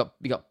that, we got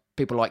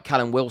people like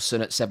Callum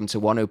Wilson at 7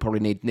 to 1 who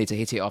probably need to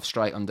hit it off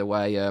straight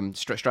away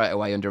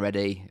under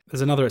Eddie.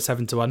 There's another at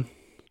 7 to 1.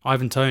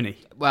 Ivan Toney.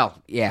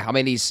 Well, yeah, I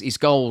mean, his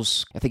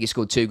goals, I think he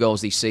scored 2 goals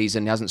this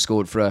season. He hasn't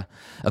scored for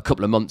a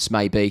couple of months,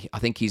 maybe. I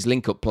think his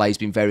link-up play has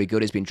been very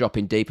good. He's been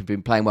dropping deep and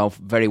been playing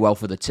very well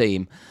for the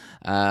team.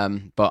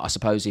 But I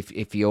suppose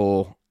if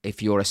you're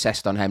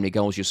assessed on how many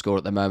goals you score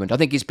at the moment, I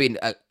think he's been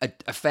a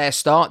fair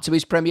start to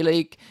his Premier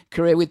League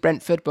career with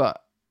Brentford,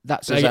 but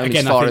that's as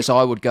far as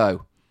I would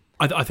go.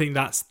 I think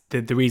that's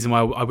the reason why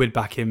I would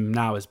back him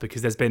now, is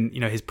because there's been,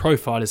 his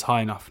profile is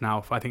high enough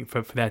now, I think,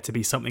 for there to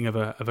be something of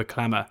a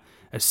clamour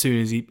as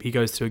soon as he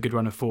goes to a good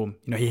run of form.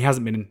 He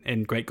hasn't been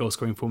in great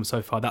goal-scoring form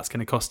so far. That's going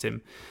to cost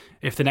him.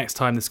 If the next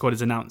time the squad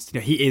is announced,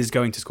 he is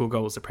going to score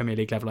goals at Premier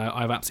League level. I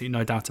have absolutely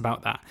no doubt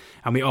about that.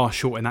 And we are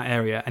short in that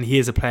area. And he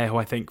is a player who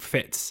I think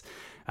fits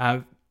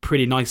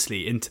pretty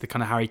nicely into the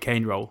kind of Harry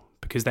Kane role,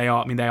 because they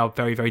are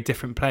very, very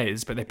different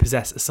players, but they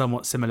possess a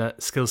somewhat similar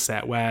skill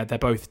set where they're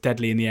both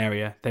deadly in the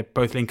area. They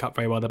both link up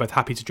very well. They're both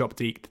happy to drop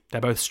deep.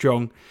 They're both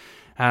strong.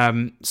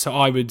 So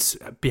I would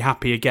be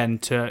happy again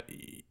to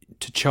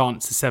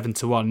chance the 7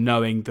 to 1,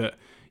 knowing that,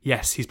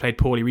 yes, he's played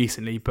poorly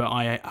recently, but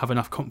I have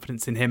enough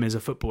confidence in him as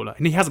a footballer.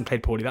 And he hasn't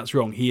played poorly, that's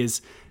wrong. He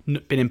has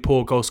been in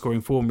poor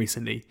goal-scoring form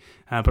recently,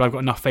 but I've got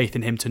enough faith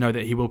in him to know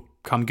that he will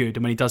come good.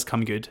 And when he does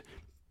come good,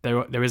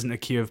 there isn't a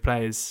queue of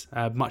players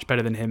much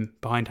better than him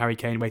behind Harry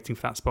Kane waiting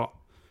for that spot.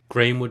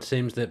 Greenwood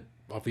seems the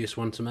obvious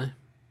one to me,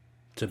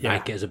 to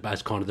make it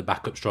as kind of the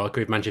backup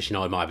striker. If Manchester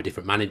United might have a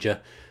different manager,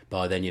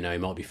 by then, he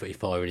might be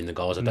firing in the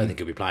goals. I don't think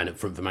he'll be playing up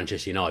front for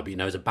Manchester United,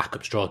 but, as a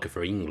backup striker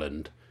for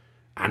England,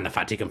 and the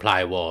fact he can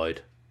play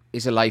wide.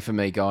 It's a lay for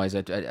me, guys,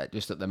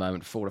 just at the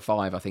moment. 4 to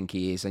 5, I think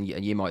he is, and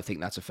you might think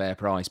that's a fair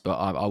price, but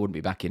I wouldn't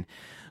be backing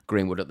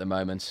Greenwood at the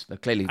moment.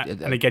 Clearly,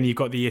 and again, you've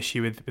got the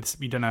issue with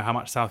you don't know how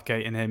much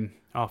Southgate and him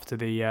after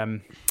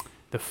the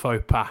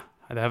faux pas.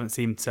 They haven't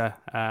seemed to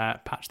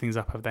patch things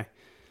up, have they?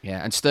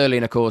 Yeah, and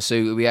Sterling, of course,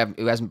 who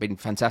hasn't been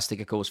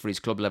fantastic, of course, for his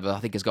club level, I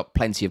think has got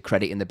plenty of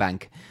credit in the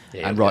bank,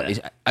 and rightly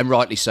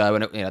so.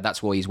 And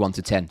that's why he's 1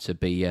 to 10 to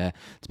be on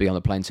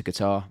the plane to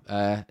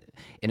Qatar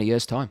in a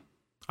year's time.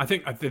 I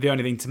think the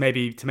only thing to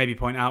maybe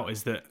point out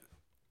is that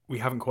we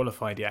haven't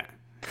qualified yet.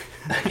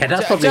 Yeah,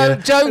 that's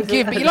probably don't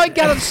give me, like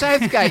Gareth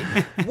Southgate.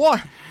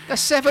 What? They're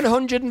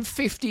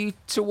 750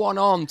 to 1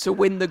 on to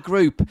win the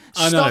group.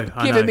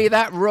 Stop giving me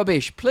that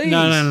rubbish, please.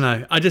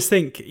 No. I just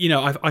think,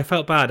 I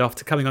felt bad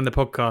after coming on the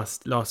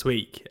podcast last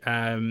week.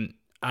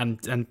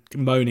 and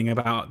moaning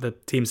about the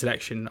team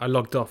selection, I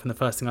logged off, and the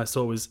first thing I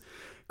saw was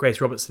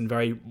Grace Robertson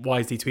very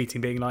wisely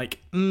tweeting, being like,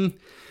 "You've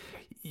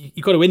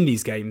got to win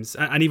these games."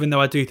 And even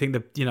though I do think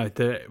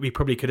that we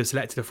probably could have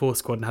selected a 4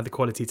 squad and had the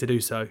quality to do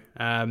so,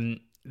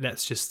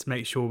 let's just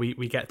make sure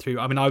we get through.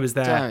 I mean, I was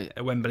there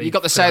at Wembley. You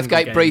got the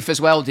Southgate brief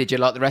as well, did you?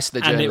 Like the rest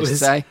of the journalists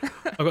say.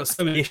 I've got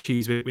so many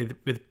issues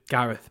with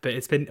Gareth, but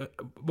it's been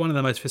one of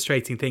the most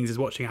frustrating things is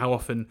watching how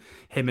often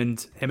him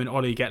and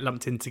Ollie get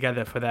lumped in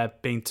together for there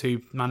being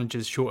 2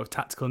 managers short of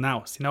tactical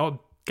nous.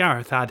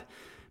 Gareth had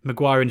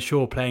Maguire and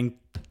Shaw playing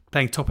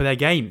top of their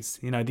games.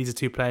 These are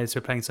 2 players who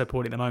are playing so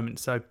poorly at the moment.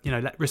 So,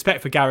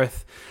 respect for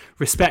Gareth,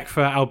 respect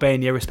for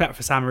Albania, respect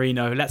for San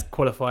Marino. Let's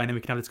qualify and then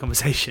we can have this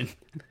conversation.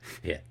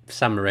 Yeah,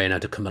 San Marino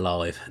to come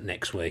alive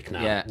next week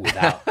now,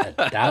 without a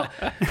doubt.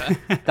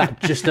 That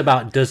just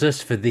about does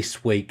us for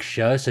this week's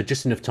show. So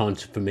just enough time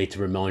for me to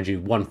remind you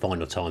one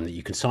final time that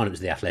you can sign up to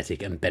The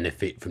Athletic and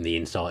benefit from the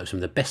insights from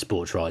the best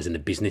sports writers in the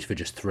business for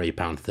just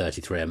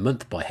 £3.33 a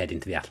month by heading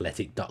to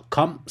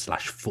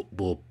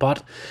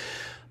theathletic.com/footballpod.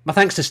 My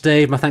thanks to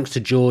Steve, my thanks to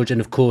George, and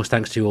of course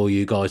thanks to all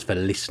you guys for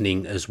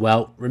listening as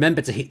well.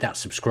 Remember to hit that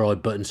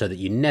subscribe button so that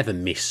you never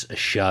miss a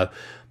show.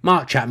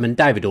 Mark Chapman,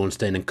 David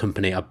Ornstein and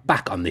company are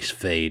back on this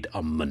feed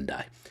on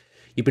Monday.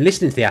 You've been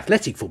listening to the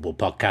Athletic Football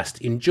Podcast.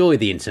 Enjoy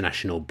the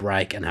international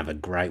break and have a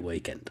great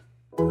weekend.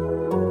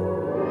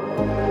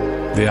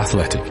 The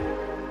Athletic.